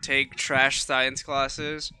don't take trash science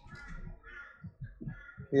classes.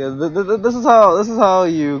 Yeah, this is how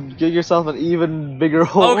you get yourself an even bigger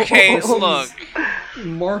Okay, this hole. look. is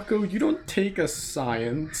Marco. You don't take a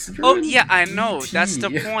science. You're Oh yeah, in I know. That's the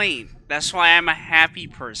DT. point. That's why I'm a happy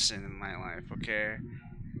person in my life. Okay,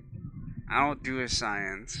 I don't do a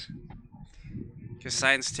science because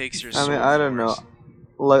science takes your I mean, soul I don't know. force.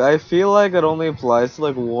 Like, I feel like it only applies to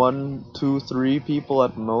like one, two, three people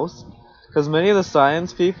at most. Because many of the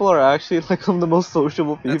science people are actually like some of the most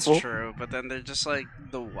sociable That's people. true, but then they're just like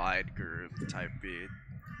the wide group type beat.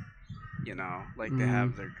 Like they Mm.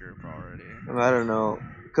 have their group already. And I don't know.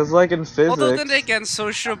 Because like in Although then physics, again,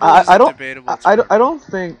 sociable I, is I a don't debatable term.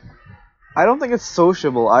 I don't think it's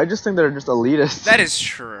sociable. I just think they're just elitist. That is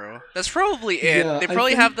true. That's probably it. Yeah, They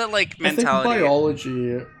probably have that like I think mentality.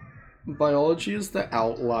 biology is the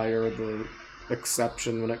outlier, the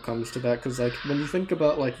exception when it comes to that. Because like when you think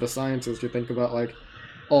about like the sciences, you think about like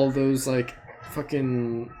all those like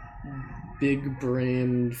fucking big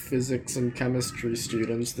brain physics and chemistry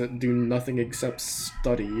students that do nothing except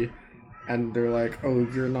study, and they're like, oh,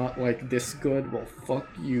 you're not like this good, well fuck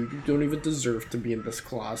you, you don't even deserve to be in this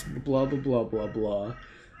class, blah blah blah blah blah.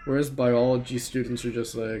 Whereas biology students are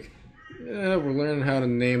just like, yeah, we're learning how to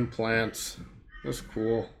name plants, that's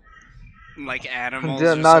cool. Like animals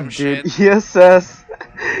They're or some not, dude. shit. ESS.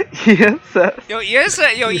 ESS. Yo, yes,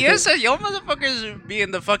 yo, Yeah. yes, y'all motherfuckers be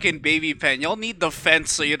in the fucking baby pen. Y'all need the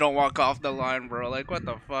fence so you don't walk off the line, bro. Like, what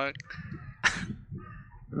the fuck?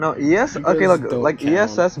 No, ES. You Okay, guys look, don't like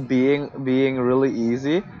count. ESS being really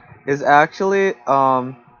easy is actually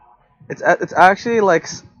it's actually like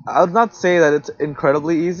I would not say that it's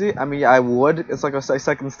incredibly easy. I mean, yeah, I would. It's like a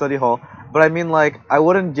second study hall, but I mean like I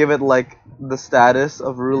wouldn't give it like the status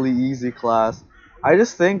of really easy class. I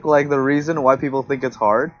just think like the reason why people think it's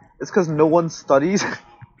hard is because no one studies.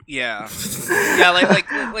 Yeah, yeah, like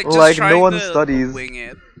just Like no trying one to studies. wing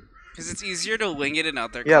it, because it's easier to wing it in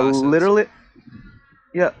other Yeah, classes. literally.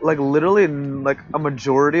 Yeah, like literally, like a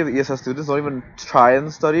majority of the ESS students don't even try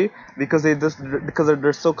and study because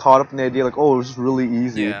they're so caught up in the idea like, oh, it's just really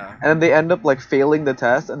easy, Yeah, and then they end up like failing the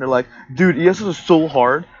test, and they're like, dude, ESS is so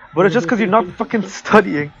hard, but it's just because you're not fucking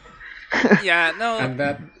studying. yeah, no, And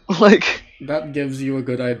that Like, that gives you a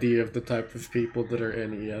good idea of the type of people that are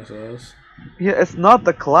in ESS. yeah, it's not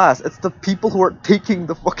the class, it's the people who are taking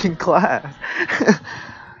the fucking class.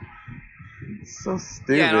 It's so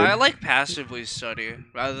yeah, no, stupid. I like passively study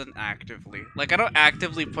rather than actively. Like, I don't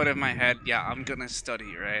actively put in my head, yeah, I'm gonna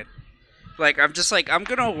study, right? Like, I'm just like, I'm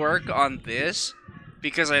gonna work on this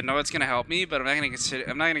because I know it's gonna help me, but I'm not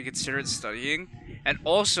gonna consider it studying. And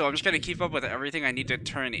also, I'm just gonna keep up with everything I need to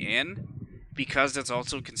turn in because that's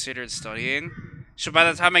also considered studying. So by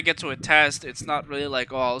the time I get to a test, it's not really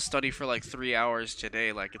like, oh, I'll study for like 3 hours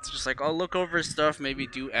today. Like, it's just like, I'll look over stuff, maybe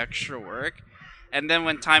do extra work. And then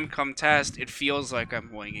when time come test, it feels like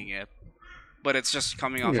I'm winging it. But it's just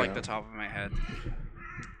coming off like Yeah. the top of my head.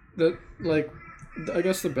 That like I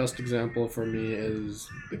guess the best example for me is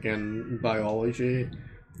again biology.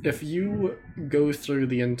 If you go through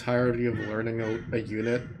the entirety of learning a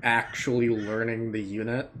unit, actually learning the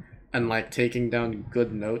unit, and like taking down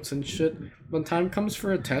good notes and shit, when time comes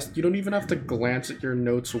for a test, you don't even have to glance at your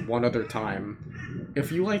notes one other time.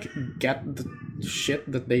 If you like get the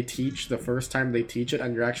shit that they teach the first time they teach it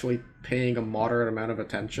and you're actually paying a moderate amount of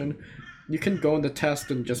attention, you can go in the test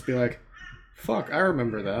and just be like, fuck, I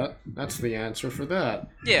remember that. That's the answer for that.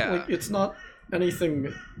 Yeah. Like, it's not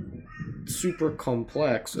anything super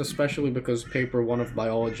complex, especially because paper 1 of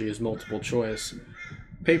biology is multiple choice.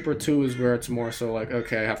 Paper 2 is where it's more so like,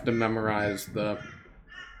 okay, I have to memorize the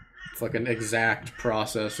fucking exact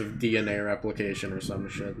process of DNA replication or some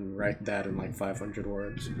shit and write that in like 500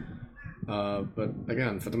 words. But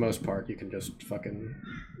again, for the most part, you can just fucking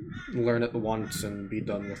learn it once and be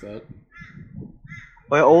done with it.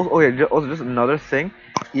 Wait, also just another thing.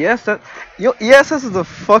 ESS is the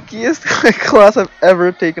fuckiest class I've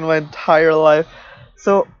ever taken in my entire life.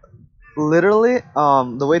 So literally,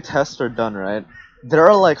 the way tests are done, right? There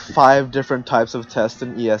are like 5 different types of tests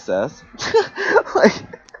in ESS. Like,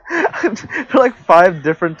 there are like 5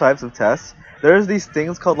 different types of tests. There's these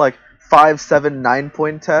things called like 5, 7, 9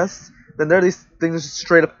 point tests. Then there are these things just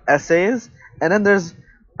straight up essays, and then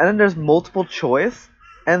there's multiple choice,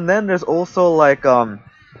 and then there's also like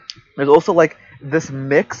this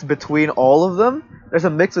mix between all of them. There's a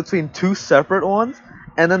mix between 2 separate ones,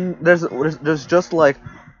 and then there's just like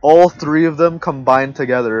all 3 of them combined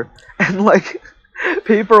together. And like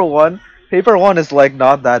paper 1 paper one is like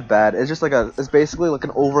not that bad. It's just like it's basically like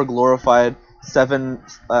an over glorified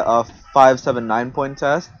 579 point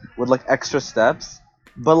test with like extra steps.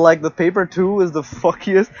 But like the paper two is the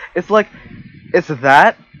fuckiest. It's like it's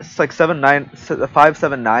like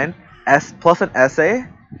 579 s plus an essay,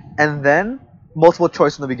 and then multiple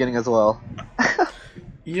choice in the beginning as well.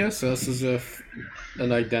 ESS is if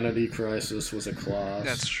an identity crisis was a That's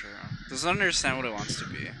class. true. Doesn't understand what it wants to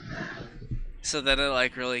be. So that it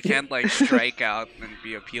like really can't like strike out and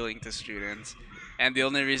be appealing to students. And the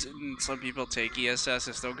only reason some people take ESS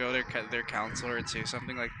is they'll go to their counselor and say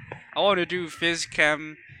something like, "I want to do phys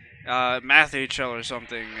chem, math HL or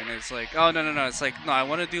something," and it's like, "Oh no no no!" It's like, "No, I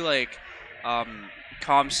want to do like,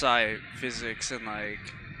 com sci physics and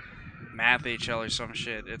like math HL or some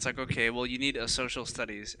shit." It's like, okay, well you need a social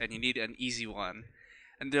studies and you need an easy one,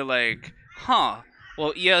 and they're like, "Huh."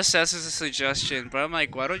 Well, ESS is a suggestion, but I'm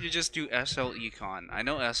like, why don't you just do SL Econ? I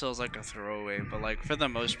know SL is like a throwaway, but like for the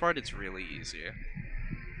most part, it's really easy.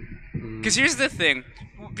 Because here's the thing,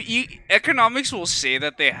 economics will say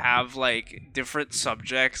that they have like different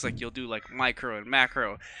subjects, like you'll do like micro and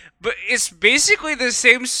macro, but it's basically the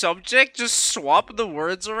same subject, just swap the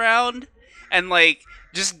words around and like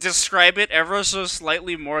just describe it ever so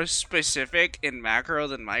slightly more specific in macro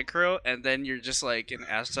than micro, and then you're just like an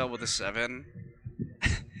SL with a 7.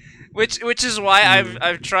 Which is why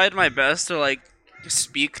I've tried my best to like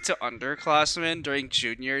speak to underclassmen during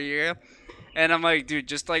junior year, and I'm like, dude,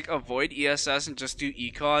 just like avoid ESS and just do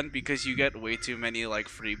econ because you get way too many like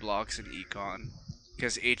free blocks in econ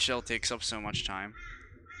because HL takes up so much time.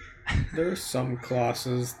 There are some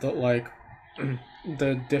classes that like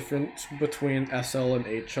the difference between SL and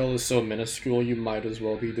HL is so minuscule you might as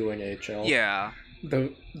well be doing HL. Yeah.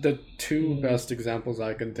 The two best examples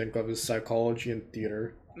I can think of is psychology and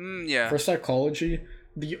theater. Yeah. For psychology,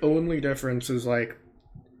 the only difference is like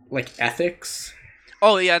ethics.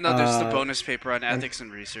 Oh yeah, no, there's the bonus paper on ethics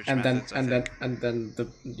and research and methods. then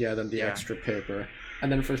the Yeah. extra paper.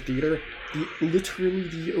 And then for theater, literally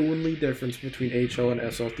the only difference between HL and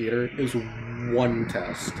SL theater is one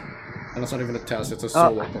test. And it's not even a test, it's a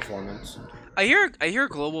solo performance. I hear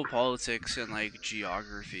global politics and like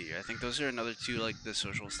geography. I think those are another two like the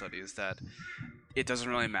social studies that it doesn't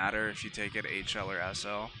really matter if you take it HL or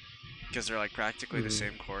SL because they're like practically the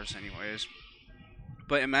same course anyways.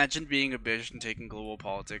 But imagine being a bitch and taking global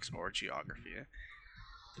politics or geography.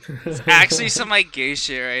 It's actually some like gay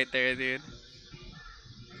shit right there, dude.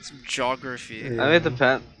 Some geography. I mean, it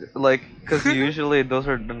depends, like, because usually those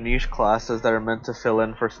are the niche classes that are meant to fill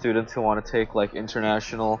in for students who want to take like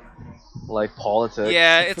international, like politics.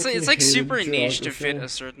 Yeah, I it's fucking like hated super niche to fit geography. a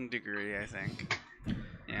certain degree, I think.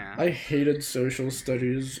 Yeah. I hated social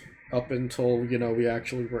studies up until, we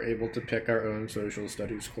actually were able to pick our own social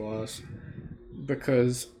studies class.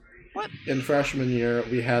 Because What? in freshman year,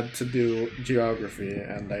 we had to do geography,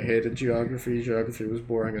 and I hated geography. Geography was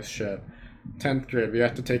boring as shit. 10th grade, we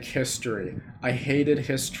had to take history. I hated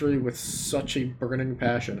history with such a burning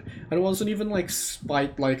passion. And it wasn't even like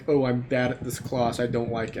spite, like, oh, I'm bad at this class, I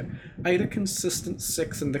don't like it. I had a consistent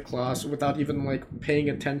 6 in the class without even like paying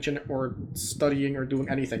attention or studying or doing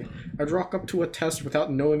anything. I'd rock up to a test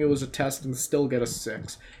without knowing it was a test and still get a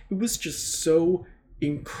 6. It was just so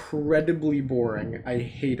incredibly boring. I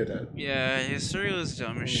hated it. Yeah, history was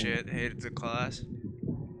dumb as shit. Hated the class.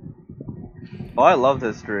 Oh, I loved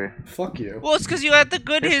history. Fuck you. Well, it's because you had the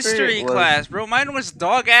good History history was- class, bro. Mine was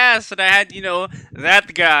dog ass, and I had,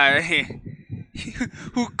 that guy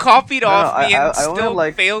who copied off me and I only still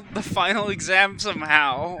like- failed the final exam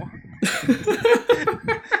somehow.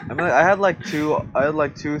 I mean, I had like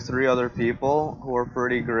 3 other people who were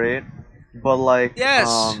pretty great, but like,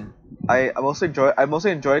 Yes. I mostly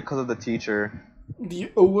enjoyed because of the teacher.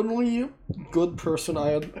 The only good person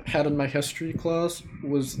I had in my history class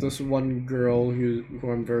was this one girl who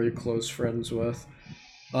I'm very close friends with.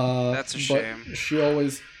 That's a shame.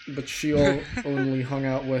 But she only hung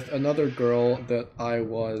out with another girl that I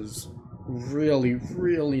was really,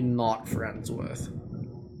 really not friends with.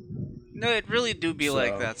 No, it really do be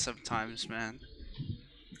like So- that sometimes, man.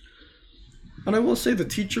 And I will say the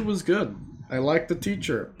teacher was good. I liked the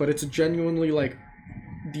teacher, but it's genuinely like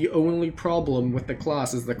the only problem with the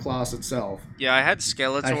class is the class itself. Yeah, I had I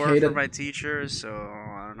Skeletor for hated- my teacher, so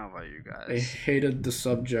I don't know about you I guys. hated the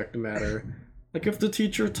subject matter. Like, if the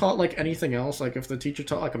teacher taught, like, anything else, like, if the teacher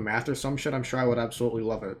taught, like, a math or some shit, I'm sure I would absolutely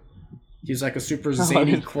love it. He's, like, a super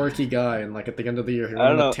zany, quirky guy, and, like, at the end of the year, he went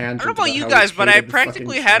on know. a tangent I don't know about you how he guys, but I hated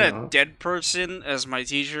practically fucking had a China. dead person as my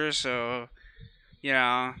teacher, so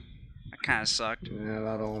that kind of sucked. Yeah,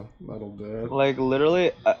 that'll do it. Like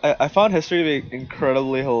literally, I found history to be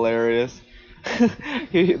incredibly hilarious.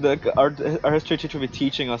 our history teacher would be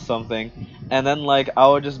teaching us something, and then like I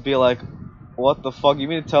would just be like, "What the fuck? You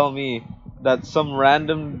mean to tell me that some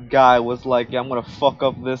random guy was like, yeah, I'm gonna fuck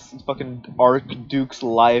up this fucking Archduke's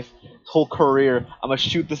life, whole career. I'm gonna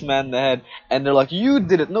shoot this man in the head." And they're like, "You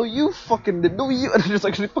did it. No, you fucking did. No, you." And they're just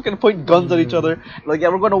like they fucking point guns at each other. Like, yeah,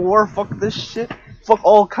 we're going to war. Fuck this shit. Fuck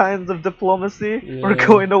all kinds of diplomacy. We're Yeah.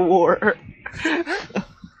 going to war.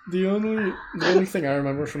 The only thing I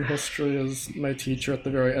remember from history is my teacher at the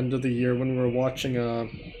very end of the year when we were watching a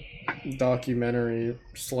documentary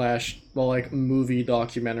slash like movie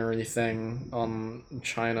documentary thing on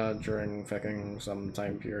China during fucking some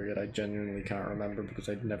time period. I genuinely can't remember because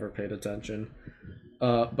I'd never paid attention.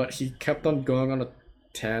 But he kept on going on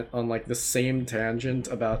on like the same tangent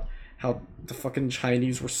about how the fucking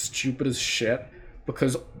Chinese were stupid as shit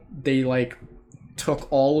because they like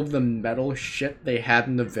took all of the metal shit they had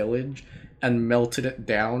in the village and melted it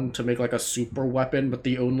down to make like a super weapon, but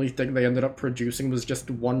the only thing they ended up producing was just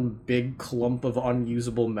one big clump of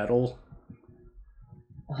unusable metal.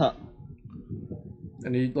 Huh.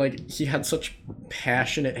 And he had such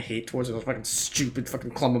passionate hate towards it. It was fucking stupid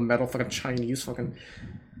fucking clump of metal, fucking Chinese fucking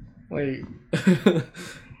like that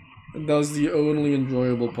was the only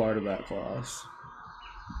enjoyable part of that class.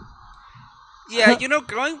 Yeah,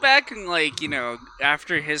 going back and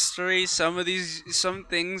after history, some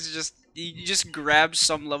things you just grab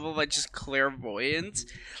some level of like just clairvoyance.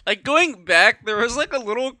 Like going back, there was like a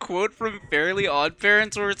little quote from Fairly Odd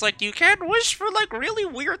Parents where it's like, "You can't wish for like really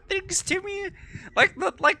weird things, Timmy. Like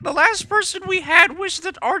the last person we had wished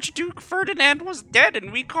that Archduke Ferdinand was dead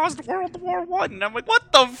and we caused World War One." And I'm like, what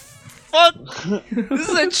the fuck? This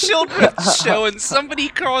is a children's show and somebody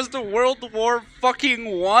caused a World War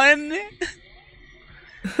fucking one?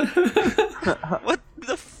 What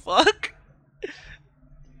the fuck?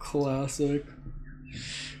 Classic.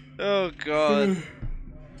 Oh god.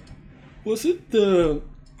 Was it the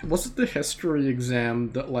history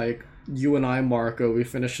exam that like you and I, Marco, we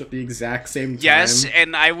finished at the exact same time? Yes,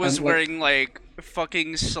 and I was And, wearing like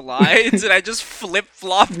fucking slides and I just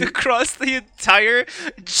flip-flopped across the entire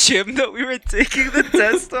gym that we were taking the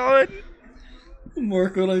test on.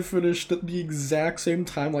 Marco and I finished at the exact same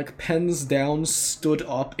time, like pens down, stood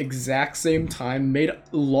up, exact same time, made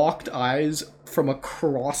locked eyes from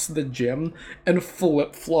across the gym, and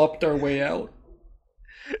flip-flopped our way out.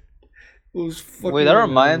 It was fucking Wait, that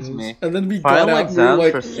reminds hilarious. me. And then we Final got out and we were exams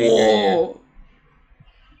like, for senior year. whoa!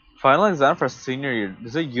 Final exam for senior year,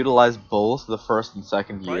 does it utilize both the first and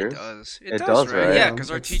second Probably years? does. It does, does, right? right? Yeah, Yeah,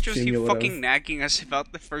 because our it's teachers keep cumulative. fucking nagging us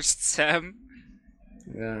about the first sem.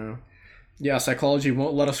 Yeah. Yeah, psychology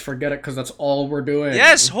won't let us forget it because that's all we're doing.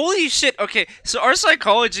 Yes, holy shit. Okay, so our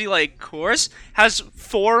psychology course has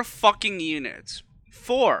 4 fucking units.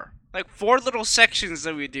 4. Like 4 little sections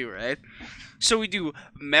that we do, right? So we do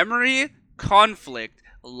memory, conflict,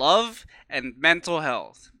 love, and mental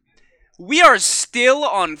health. We are still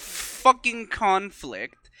on fucking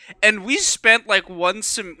conflict, and we spent like one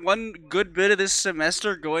good bit of this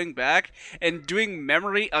semester going back and doing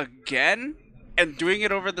memory again and doing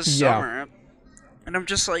it over the summer. And I'm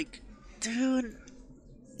just like, dude.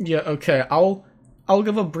 Yeah, okay, I'll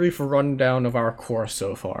give a brief rundown of our course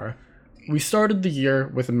so far. We started the year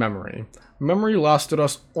with memory. Memory lasted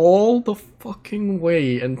us all the fucking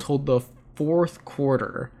way until the 4th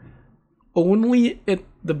quarter. Only at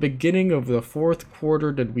the beginning of the 4th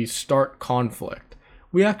quarter did we start conflict.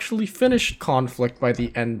 We actually finished conflict by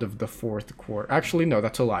the end of the 4th quarter. Actually, no,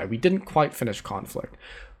 that's a lie. We didn't quite finish conflict.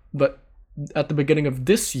 But at the beginning of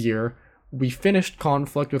this year, we finished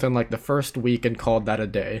conflict within like the first week and called that a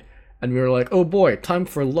day. And we were like, oh boy, time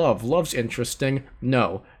for love. Love's interesting.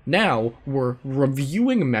 No. Now we're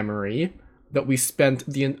reviewing memory that we spent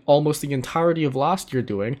almost the entirety of last year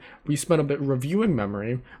doing. We spent a bit reviewing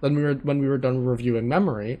memory. Then when we were done reviewing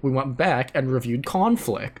memory, we went back and reviewed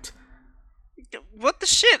conflict. What the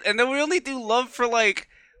shit? And then we only do love for like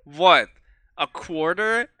what? A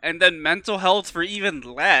quarter, and then mental health for even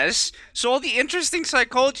less. So all the interesting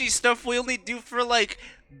psychology stuff we only do for like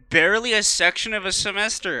barely a section of a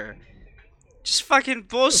semester. Just fucking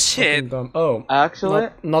bullshit. Fucking dumb. Oh, Actually,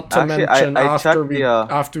 not to actually, mention I after checked we the,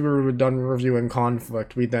 after we were done reviewing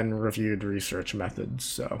conflict, we then reviewed research methods.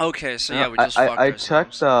 So Okay, so yeah, we just fucked I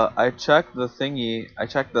ourselves. checked the thingy. I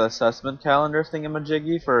checked the assessment calendar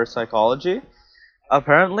thingamajiggy for psychology.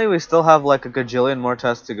 Apparently, we still have like a gajillion more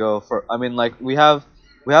tests to go. I mean, like we have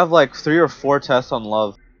like 3 or 4 tests on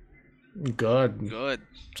love. good. Good.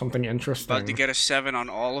 Something interesting. About to get a 7 on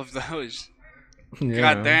all of those. Yeah.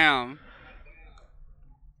 Goddamn.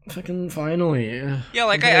 Fucking finally. Yeah,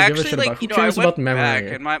 like What I do give a actually shit like about? Who I cares went about memory?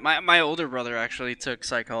 back and my older brother actually took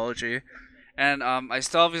psychology, and I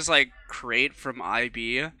still have his like crate from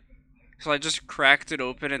IB. So I just cracked it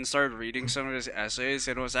open and started reading some of his essays,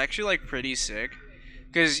 and it was actually like pretty sick.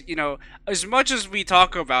 Because as much as we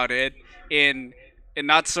talk about it in a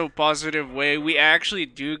not so positive way, we actually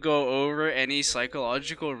do go over any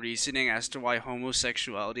psychological reasoning as to why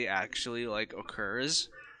homosexuality actually like occurs,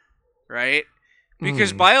 right?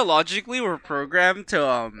 Because Hmm. biologically we're programmed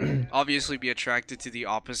to obviously be attracted to the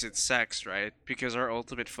opposite sex, right? Because our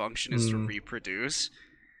ultimate function is to Hmm. reproduce.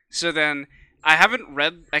 So then I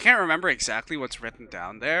can't remember exactly what's written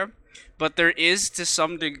down there, but there is to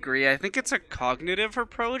some degree, I think it's a cognitive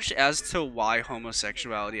approach as to why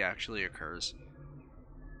homosexuality actually occurs.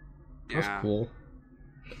 That's Yeah. cool.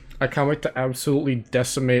 I can't wait to absolutely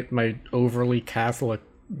decimate my overly Catholic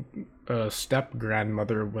step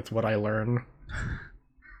grandmother with what I learn.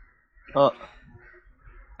 Uh,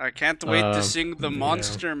 I can't wait to sing the Yeah.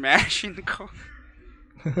 Monster Mash in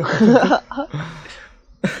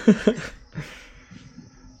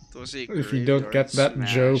Those a If you don't graveyard get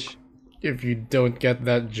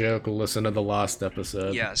that joke, smash. listen to the last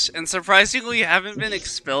episode. Yes, and surprisingly, you haven't been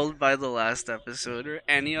expelled by the last episode or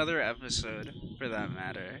any other episode for that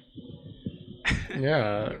matter.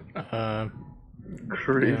 Yeah, yeah,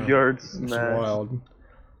 Graveyard it's smash. wild.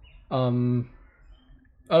 Um,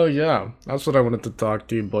 oh yeah, that's what I wanted to talk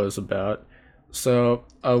to you boys about. So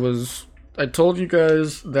I told you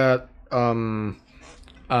guys that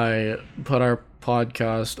I put our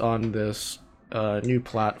podcast on this new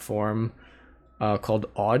platform called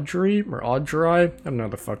Audrey. I don't know how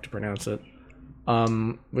the fuck to pronounce it.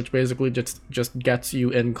 Which basically just gets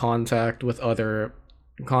you in contact with other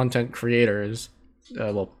content creators,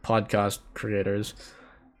 podcast creators.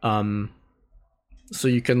 Um, so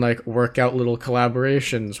you can like work out little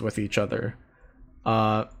collaborations with each other.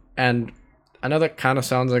 And I know that kind of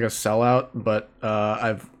sounds like a sellout, but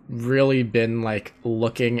I've really been like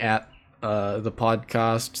looking at the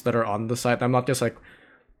podcasts that are on the site. I'm not just like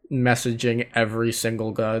messaging every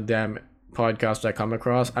single goddamn podcast I come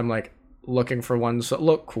across. I'm like looking for ones that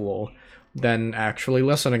look cool, then actually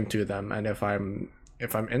listening to them. And if I'm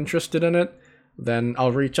interested in it, then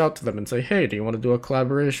I'll reach out to them and say, "Hey, do you want to do a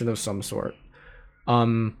collaboration of some sort?"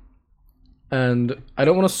 Um, and I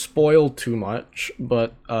don't want to spoil too much,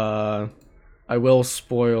 but I will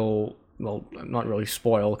spoil. Well, not really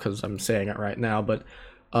spoil because I'm saying it right now, but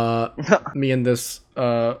me and this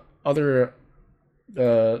other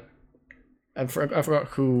uh, I forgot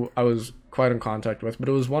who I was quite in contact with, but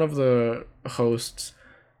it was one of the hosts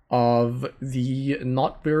of the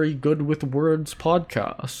Not Very Good with Words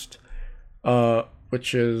podcast,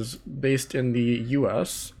 which is based in the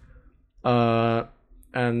US. Uh,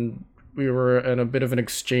 and we were in a bit of an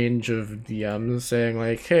exchange of DMs saying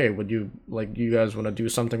like, "Hey, would you guys want to do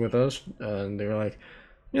something with us?" And they were like,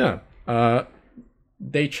 "Yeah."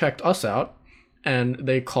 They checked us out, and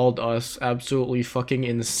they called us absolutely fucking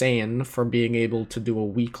insane for being able to do a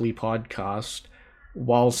weekly podcast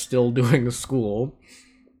while still doing school.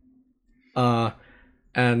 Uh,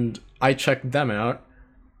 and I checked them out.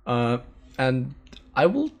 Uh, and I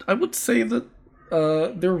would say that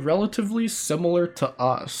they're relatively similar to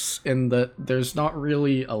us in that there's not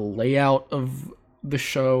really a layout of the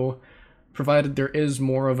show, provided there is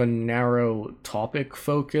more of a narrow topic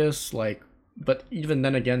focus, like, but even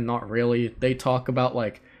then again, not really. They talk about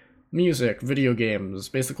like music, video games,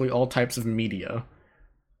 basically all types of media.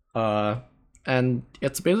 Uh, and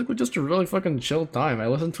it's basically just a really fucking chill time. I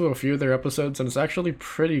listened to a few of their episodes and it's actually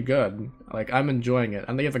pretty good. Like, I'm enjoying it.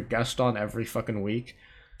 And they have a guest on every fucking week.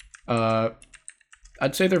 Uh,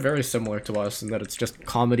 I'd say they're very similar to us in that it's just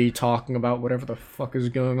comedy talking about whatever the fuck is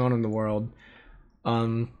going on in the world.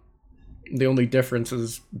 Um, the only difference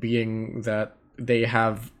is being that they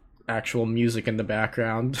have actual music in the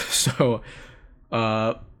background. So,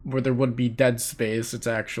 where there would be dead space, it's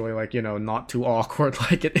actually like, not too awkward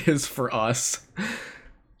like it is for us.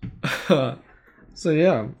 So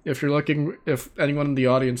yeah, if anyone in the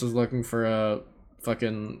audience is looking for a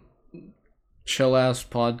fucking chill ass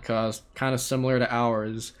podcast, kind of similar to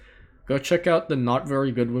ours, go check out the Not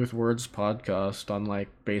Very Good with Words podcast on like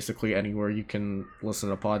basically anywhere you can listen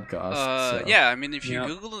to podcasts. So Yeah, I mean,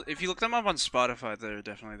 Yeah. if you look them up on Spotify, they're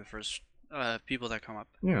definitely the first people that come up.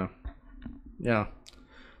 yeah, yeah,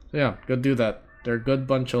 yeah. Go do that. They're a good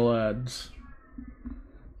bunch of lads.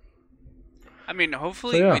 I mean, So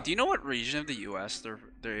hopefully, yeah, wait, do you know what region of the U.S. they're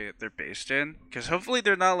based in? Because hopefully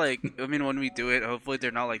they're not like, I mean, when we do it, hopefully they're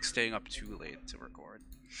not like staying up too late to record.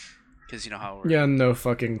 Because you know how we're. yeah, no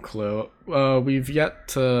fucking clue. We've yet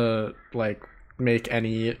to like make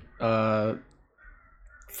any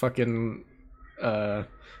fucking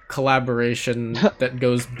collaboration that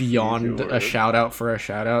goes beyond a word. shout out for a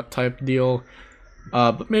shout out type deal.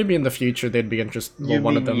 But maybe in the future they'd be interested. Well, You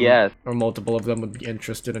one of mean them yes? or multiple of them would be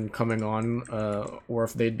interested in coming on, or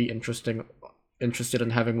if they'd be interested in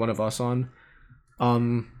having one of us on.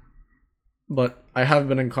 But I have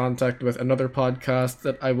been in contact with another podcast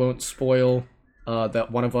that I won't spoil.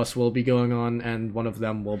 That one of us will be going on, and one of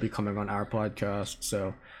them will be coming on our podcast.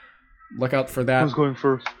 So look out for that. Who's going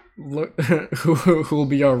first? Look, who will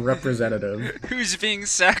be our representative? Who's being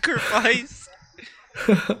sacrificed?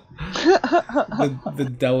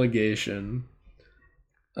 the delegation.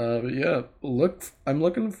 But yeah, I'm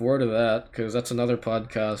looking forward to that because that's another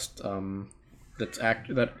podcast.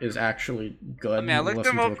 That is actually good. I mean, I looked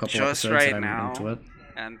Listen them to a up couple just episodes right and I'm now, into it.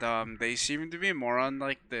 and they seem to be more on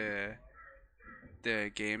like the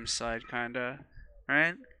game side, kinda,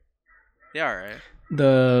 right? Yeah, right.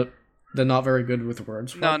 The not very good with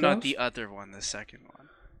words. No, not podcast? the other one, the second one.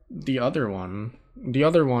 The other one. The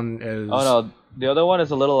other one is. Oh no, the other one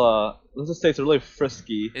is a little let's just say it's really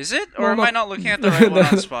frisky. Is it, No, or am no. I not looking at the right one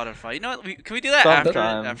on Spotify? You know what? Can we do that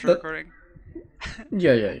Sometime. after That- recording?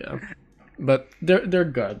 Yeah. But they're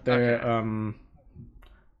good. They're Okay.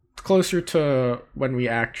 Closer to when we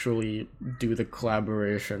actually do the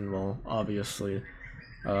collaboration. Well, obviously.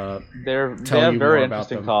 They Tell have you very more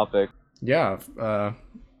about interesting them. topic. Yeah.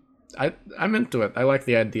 I'm into it. I like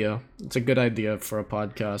the idea. It's a good idea for a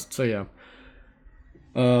podcast. So yeah.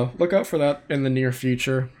 Look out for that in the near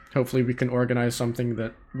future. Hopefully we can organize something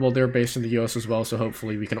that, well, they're based in the US as well, so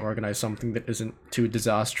hopefully we can organize something that isn't too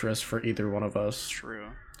disastrous for either one of us. True.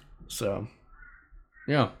 So,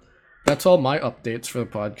 yeah. That's all my updates for the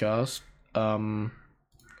podcast.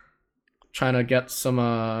 Trying to get some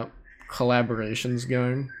collaborations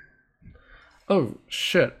going. Oh,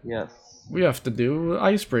 shit. Yes. We have to do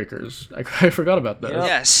icebreakers. I forgot about that. Yep.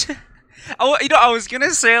 Yes. Oh, I was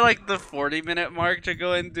gonna say like the 40-minute mark to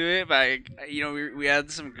go and do it, but we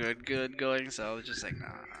had some good going, so I was just like,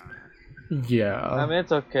 nah. Yeah. I mean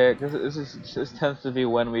it's okay because this tends to be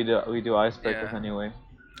when we do icebreakers Yeah. anyway.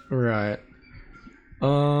 Right.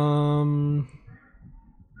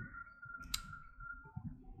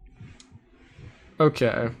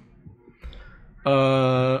 Okay.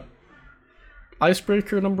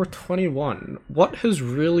 Icebreaker number 21. What has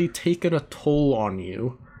really taken a toll on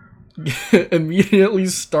you? Immediately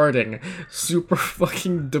starting. Super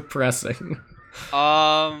fucking depressing.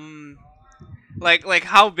 Like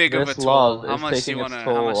how big of a This toll? love How is much do taking you its wanna?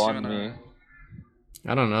 toll How much do you on wanna? me.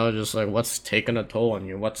 I don't know, just like what's taking a toll on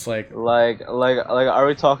you? What's like Like, are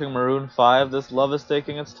we talking Maroon 5? This love is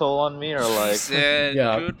taking its toll on me, or like? Said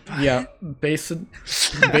yeah, goodbye. yeah, base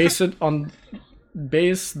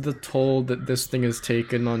the toll that this thing has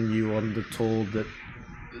taken on you on the toll that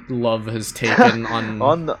love has taken on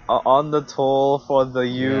on the toll for the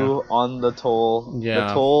you on the toll. Yeah.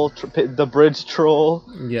 The toll, the bridge troll.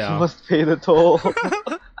 yeah. Must pay the toll.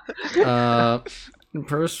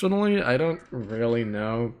 Personally, I don't really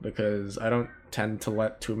know because I don't tend to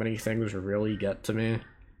let too many things really get to me.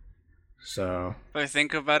 So, If I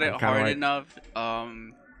think about it I'm kinda hard like- enough,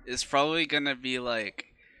 it's probably gonna be like,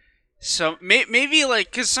 so maybe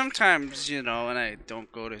like, cause sometimes when I don't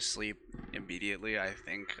go to sleep immediately, I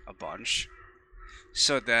think a bunch.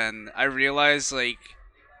 So then I realize like,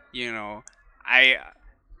 I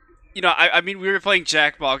mean, we were playing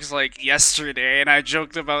Jackbox like yesterday, and I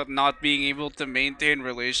joked about not being able to maintain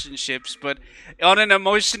relationships, but on an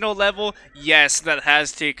emotional level, yes, that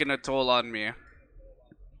has taken a toll on me.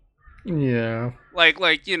 yeah. Like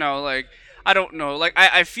I don't know. Like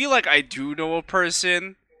I feel like I do know a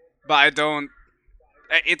person, but I don't.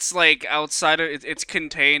 It's like outside of it's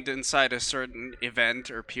contained inside a certain event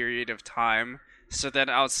or period of time. So then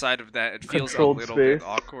outside of that, it feels Controlled a little bit space.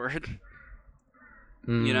 awkward.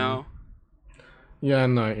 Mm. You know. Yeah, I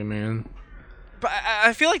know what you mean. But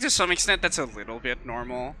I feel like to some extent that's a little bit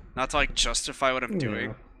normal. Not to like justify what I'm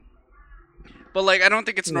doing. But like I don't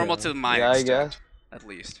think it's normal Yeah. to my Yeah, I extent, guess. at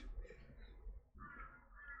least.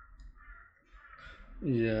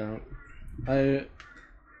 Yeah. I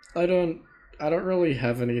don't really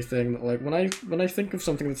have anything that, like, when I think of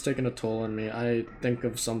something that's taken a toll on me, I think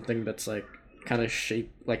of something that's like kind of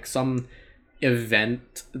shaped, like some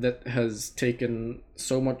event that has taken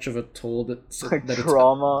so much of a toll Like that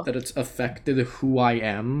trauma. that it's affected who I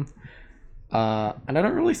am. And I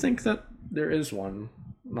don't really think that there is one.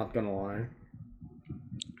 I'm not gonna lie.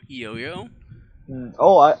 Yo-yo?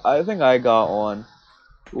 Oh, I think I got one.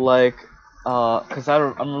 Like, cause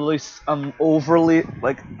I'm overly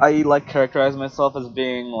like I like characterize myself as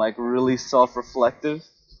being like really self-reflective,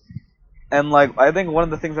 and like I think one of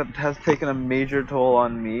the things that has taken a major toll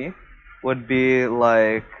on me would be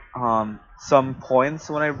like some points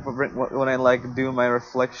when I like do my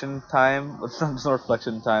reflection time. It's not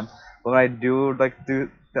reflection time. When I do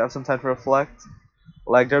have some time to reflect,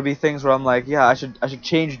 like there'd be things where I'm like, yeah, I should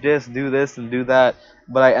change this, do this, and do that,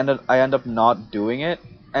 but I end up not doing it,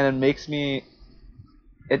 and it makes me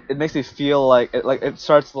feel like it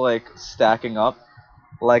starts like stacking up.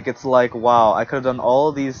 Like it's like, wow, I could have done all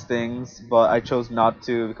of these things, but I chose not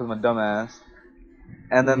to because I'm a dumbass.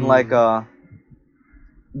 And then like Mm.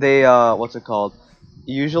 they what's it called?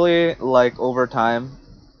 Usually like over time,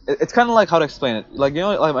 it's kind of like how to explain it. Like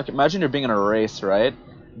like imagine you're being in a race, right?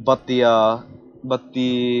 But the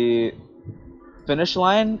finish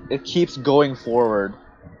line, it keeps going forward,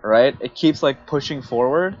 right? It keeps like pushing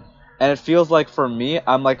forward, and it feels like for me,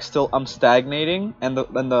 I'm stagnating, and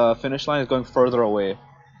the finish line is going further away.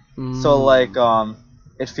 So like Mm.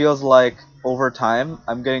 it feels like over time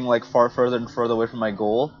I'm getting like far further and further away from my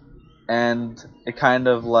goal, and it kind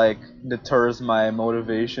of like deters my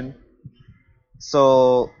motivation.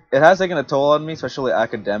 So it has taken a toll on me, especially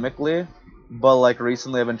academically. But like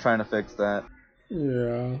recently, I've been trying to fix that.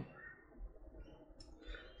 Yeah.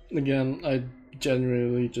 Again, I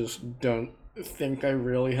genuinely just don't think I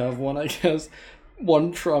really have one. I guess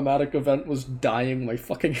one traumatic event was dyeing my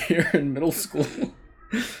fucking hair in middle school.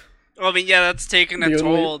 Well, I mean, yeah, that's taken a The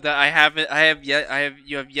only toll that I haven't.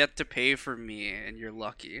 You have yet to pay for me, and you're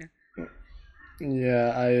lucky.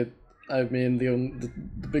 Yeah, I mean the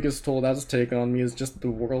biggest toll that's taken on me is just the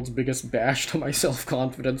world's biggest bash to my self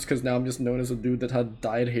confidence because now I'm just known as a dude that had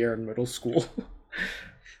dyed hair in middle school.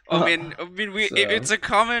 It's So a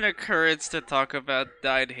common occurrence to talk about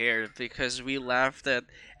dyed hair because we laugh that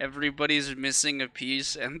everybody's missing a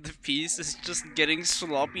piece, and the piece is just getting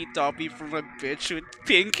sloppy toppy from a bitch with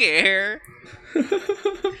pink hair.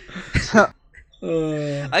 uh,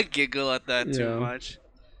 I giggle at that too yeah. much.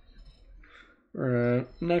 Alright.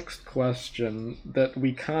 Next question that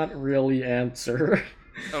we can't really answer.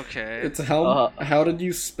 Okay. It's uh, how did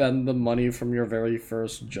you spend the money from your very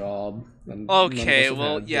first job? And none of us Okay, have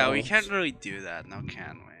well, had yeah, we can't jobs. really do that, now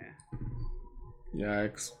can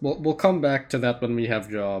Yikes. We'll come back to that when we have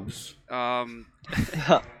jobs. we?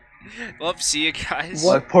 Well, see you guys.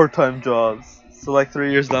 What like part-time jobs. So like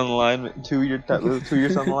 3 years down the line, 2 years down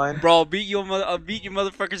the line. Bro, I'll beat you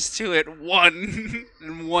motherfuckers to it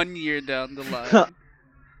in 1 year down the line.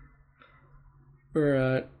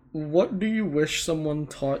 Alright. What do you wish someone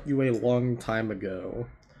taught you a long time ago?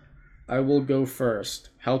 I will go first.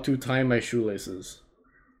 How to tie my shoelaces.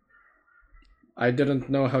 I didn't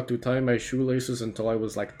know how to tie my shoelaces until I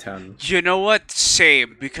was like 10. You know what?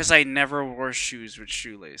 Same, because I never wore shoes with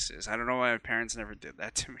shoelaces. I don't know why my parents never did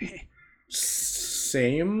that to me.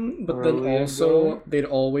 Same, but then Really ago. also they'd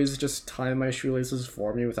always just tie my shoelaces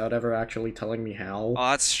for me without ever actually telling me how.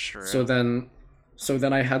 Oh, that's true. So then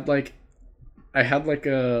I had like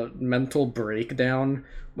a mental breakdown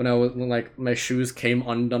when like my shoes came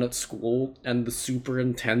undone at school and the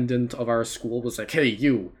superintendent of our school was like, "Hey,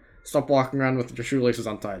 you, stop walking around with your shoelaces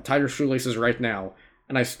untied. Tie your shoelaces right now."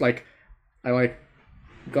 And I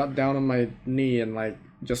got down on my knee and like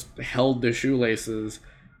just held the shoelaces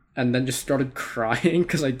and then just started crying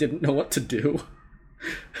because I didn't know what to do.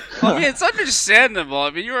 I mean, it's understandable. I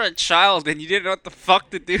mean, you were a child and you didn't know what the fuck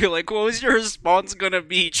to do. Like, what was your response gonna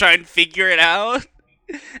be? Try and figure it out?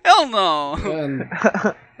 Hell no. And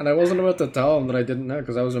and I wasn't about to tell him that I didn't know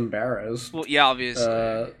because I was embarrassed. Well, yeah, obviously.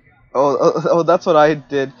 Uh, That's what I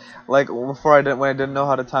did. Like when I didn't know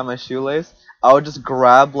how to tie my shoelace, I would just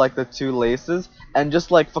grab like the two laces and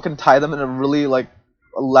just like fucking tie them in a really like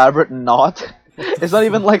elaborate knot. what the It's not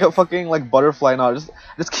even fuck? like a fucking like butterfly knot.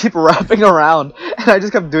 Just keep wrapping around, and I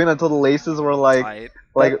just kept doing that until the laces were Tight.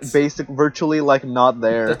 That's virtually like not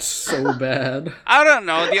there. that's so bad. I don't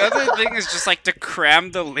know. The other thing is just like to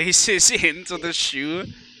cram the laces into the shoe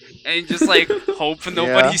and just like hope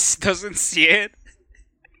nobody Yeah. doesn't see it.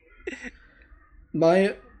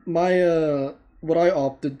 My what I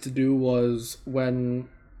opted to do was when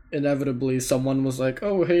inevitably someone was like,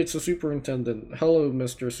 "Oh, hey, it's the superintendent. Hello,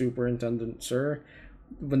 Mr. Superintendent, sir."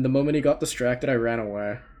 When the moment he got distracted, I ran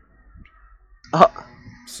away. Uh,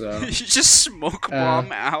 So, You just smoke uh,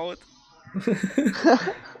 bomb out.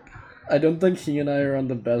 I don't think he and I are on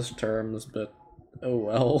the best terms, but oh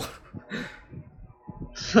well.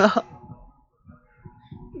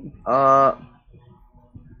 uh,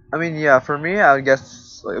 I mean, yeah, for me, I would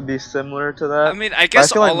guess like, it'd be similar to I that. mean, I But I guess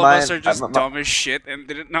feel like all of us mine, are just dumb as shit and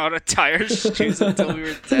didn't know how to tie our shoes until we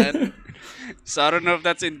were 10. So I don't know if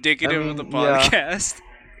that's I indicative of the mean, yeah. podcast.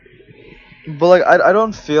 But like, I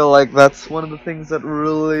don't feel like that's one of the things that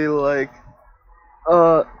really like,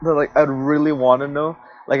 that like I'd really want to know.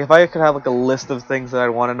 like if I could have like a list of things that I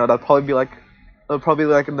want to know, that'd probably be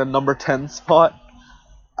like in the number 10 spot.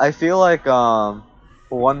 I feel like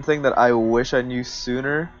one thing that I wish I knew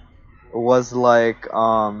sooner was like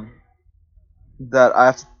that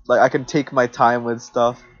I can take my time with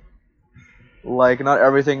stuff. Like not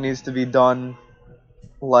everything needs to be done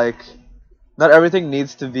like not everything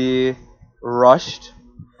needs to be rushed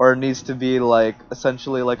or needs to be like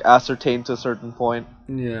essentially like ascertained to a certain point.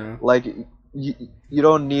 Yeah. Like you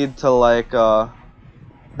don't need to like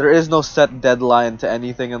there is no set deadline to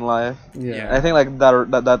anything in life. Yeah. And I think like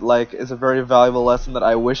that like is a very valuable lesson that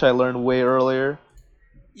I wish I learned way earlier.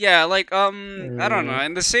 Yeah, like I don't know.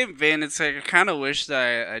 In the same vein, it's like I kind of wish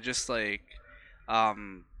that I just like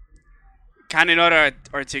um kind of know how to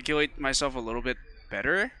articulate myself a little bit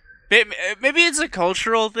better. Maybe it's a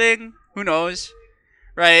cultural thing. Who knows?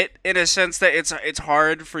 Right? In a sense that it's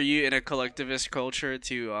hard for you in a collectivist culture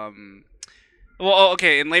to well,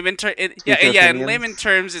 okay. In Speak your yeah. In opinions. layman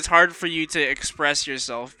terms, it's hard for you to express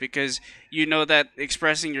yourself because you know that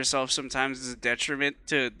expressing yourself sometimes is a detriment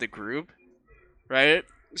to the group, right?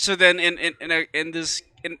 So then,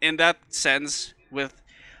 in that sense, with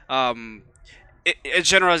um, a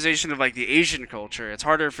generalization of like the Asian culture, it's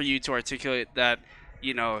harder for you to articulate that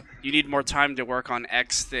you need more time to work on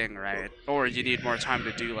X thing, right? Or you need more time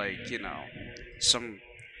to do like some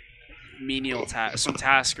menial some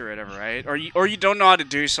task or whatever, right? Or you don't know how to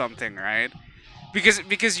do something, right?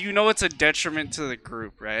 Because you know it's a detriment to the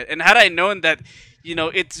group, right? And had I known that,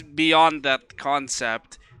 it's beyond that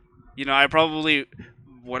concept, I probably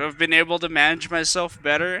would have been able to manage myself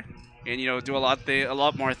better and do a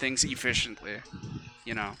lot more things efficiently,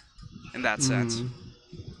 you know, in that sense. Mm,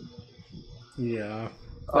 yeah.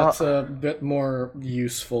 Uh, That's a bit more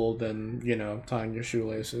useful than, tying your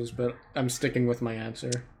shoelaces, but I'm sticking with my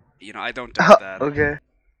answer. I don't doubt that. okay.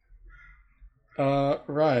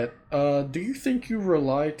 Right. Do you think you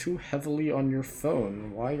rely too heavily on your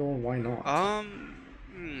phone? Why or why not?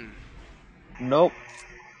 Hmm, Nope.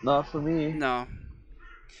 Not for me. no.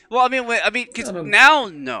 Well, I because don't. now,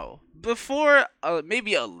 no. Before,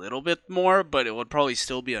 maybe a little bit more, but it would probably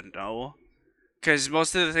still be a no. Because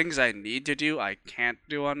most of the things I need to do, I can't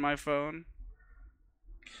do on my phone.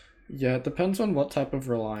 Yeah, it depends on what type of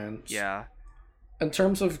reliance. Yeah. In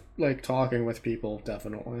terms of, like, talking with people,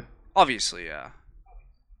 definitely. Obviously, yeah.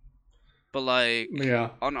 But, like, Yeah.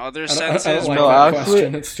 on other I don't senses, like No, that actually,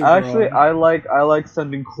 question. It's too actually, broad. I like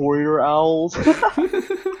sending courier owls.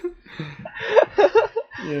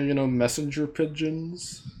 Yeah, messenger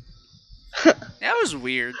pigeons. that was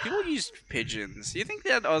weird. People used pigeons. Do you think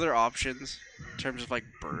they had other options in terms of, like,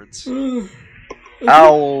 birds?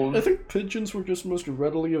 Owls. I think pigeons were just most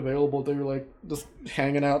readily available. They were like just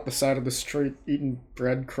hanging out the side of the street, eating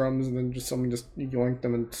breadcrumbs, and then someone just yoinked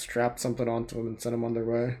them and strapped something onto them and sent them on their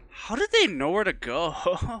way. How did they know where to go?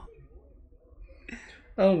 I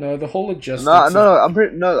don't know. The whole logistics. No, of,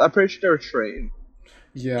 no, I'm pretty sure they were trained.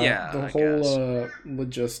 yeah, Yeah, the I whole guess.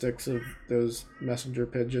 logistics of those messenger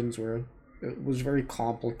pigeons was very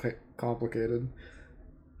complicated.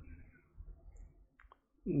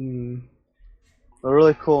 Mm, They're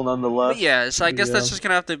really cool But nonetheless. yeah, so I guess yeah, that's just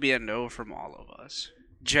gonna have to be a no from all of us.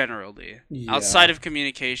 Generally. Outside yeah. of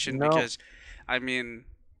communication, No. because, I mean,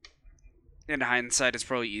 in hindsight, it's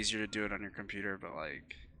probably easier to do it on your computer, but,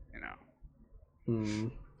 like, Hmm.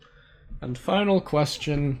 And final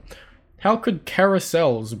question: how could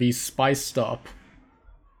carousels be spiced up?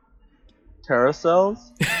 Carousels?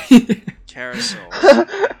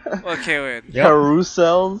 Carousels. Okay, wait. Yep.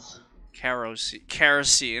 Carousels?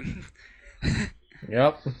 Kerosene.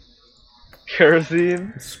 Yep.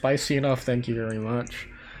 Kerosene? Spicy enough, thank you very much.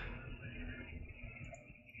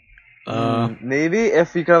 Maybe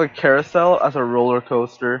if you could have a carousel as a roller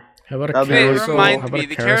coaster. How about a That'd be Wait, really carousel? cool. How remind about me, a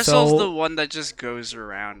the carousel's the carousel? one that just goes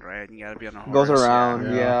around, right? And you gotta be on a horse. Goes around,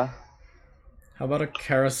 Yeah. yeah. How about a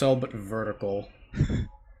carousel but vertical?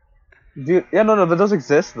 Dude, yeah, no, but those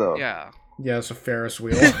exist though. Yeah. Yeah, it's a Ferris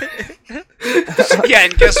wheel. Yeah,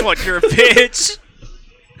 and guess what? You're a bitch.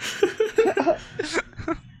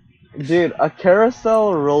 Dude, a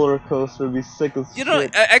carousel roller coaster would be sick as You know,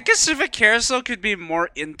 shit. I guess if a carousel could be more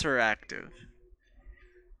interactive.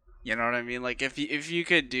 You know what I mean? Like if you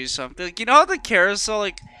could do something, like, how the carousel,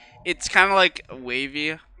 like, it's kind of like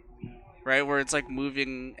wavy, right? Where it's like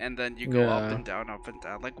moving and then you go up Yeah. and down, up and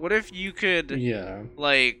down. Like, what if you could Yeah.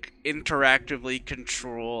 like interactively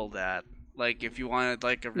control that? Like if you wanted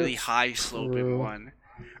like a really That's high sloping true. one,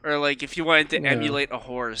 or like if you wanted to Yeah. emulate a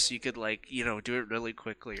horse, you could like do it really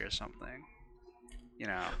quickly or something.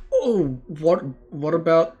 Oh, what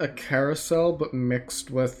about a carousel but mixed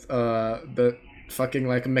with the fucking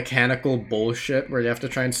like mechanical bullshit where you have to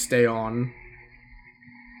try and stay on.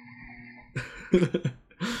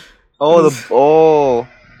 Oh.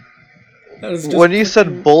 That is just When you said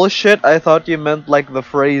fucking- bullshit, I thought you meant like the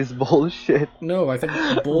phrase bullshit. No, I think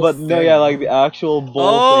bull But no, thing. yeah, like the actual bull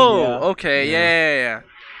Oh, thing. Yeah. okay, Yeah. yeah.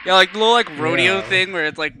 Yeah, like the little like rodeo Yeah. thing where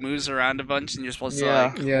it like moves around a bunch and you're supposed to Yeah.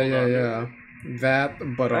 like hold on to it. Yeah.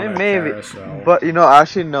 That, but I on mean, a maybe, carousel. but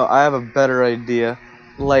actually, no. I have a better idea.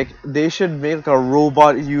 Like they should make like a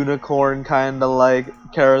robot unicorn kind of like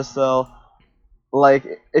carousel. Like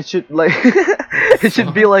it should like it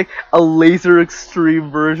should be like a laser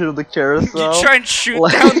extreme version of the carousel. You try and shoot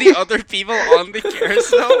Like- down the other people on the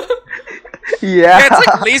carousel. Yeah. Yeah, it's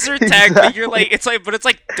like laser tag, but you're exactly. like it's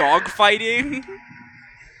like dog fighting.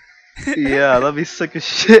 Yeah, that'd be sick as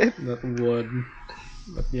shit. That would.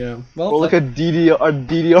 But yeah. Well, Or like a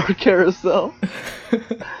DDR carousel.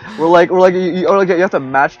 You have to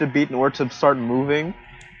match the beat in order to start moving.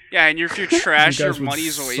 Yeah, and if you're trash, You your guys would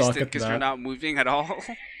money's suck wasted at because you're that. not moving at all.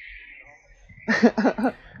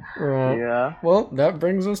 Yeah. Well, that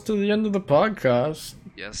brings us to the end of the podcast.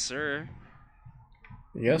 Yes, sir.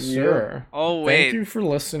 Yes, Yeah. sir. Oh wait. Thank you for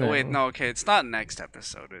listening. Oh wait, no, okay, it's not next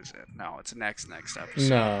episode, is it? No, it's next episode.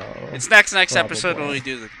 No. It's next episode when Probably. we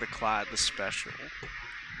do the special.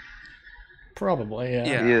 Probably, yeah.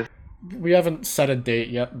 Yeah. Yeah. We haven't set a date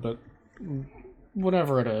yet, but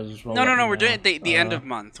whatever it is. We'll No, let you we're doing know. it the end of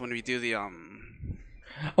month when we do the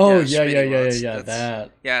Oh, yeah, yeah, Speedy Mods, that's-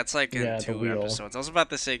 that. Yeah, it's like in Yeah, the 2 wheel. episodes. I was about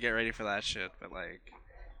to say get ready for that shit, but like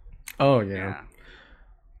Oh, yeah. yeah.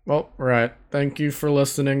 Well, right. Thank you for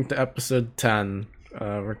listening to episode 10.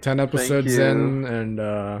 We're 10 episodes you. in,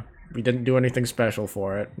 and we didn't do anything special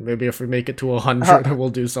for it. Maybe if we make it to 100, we'll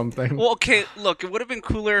do something. Well, okay, look, it would have been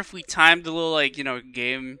cooler if we timed the little like,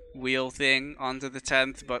 game wheel thing onto the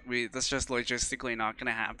 10th, but that's just logistically not going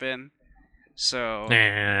to happen. So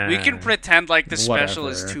we can pretend like the special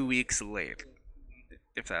is Whatever. 2 weeks late.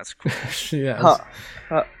 If that's cool. Yes.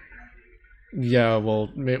 Huh. Yeah,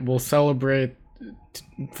 we'll celebrate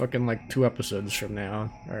fucking like 2 episodes from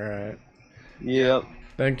now. Alright. Yep.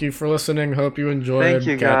 Thank you for listening. Hope you enjoyed. Thank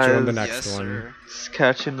you, Catch you on the guys. next Yes, one. sir.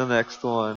 Catch you in the next one.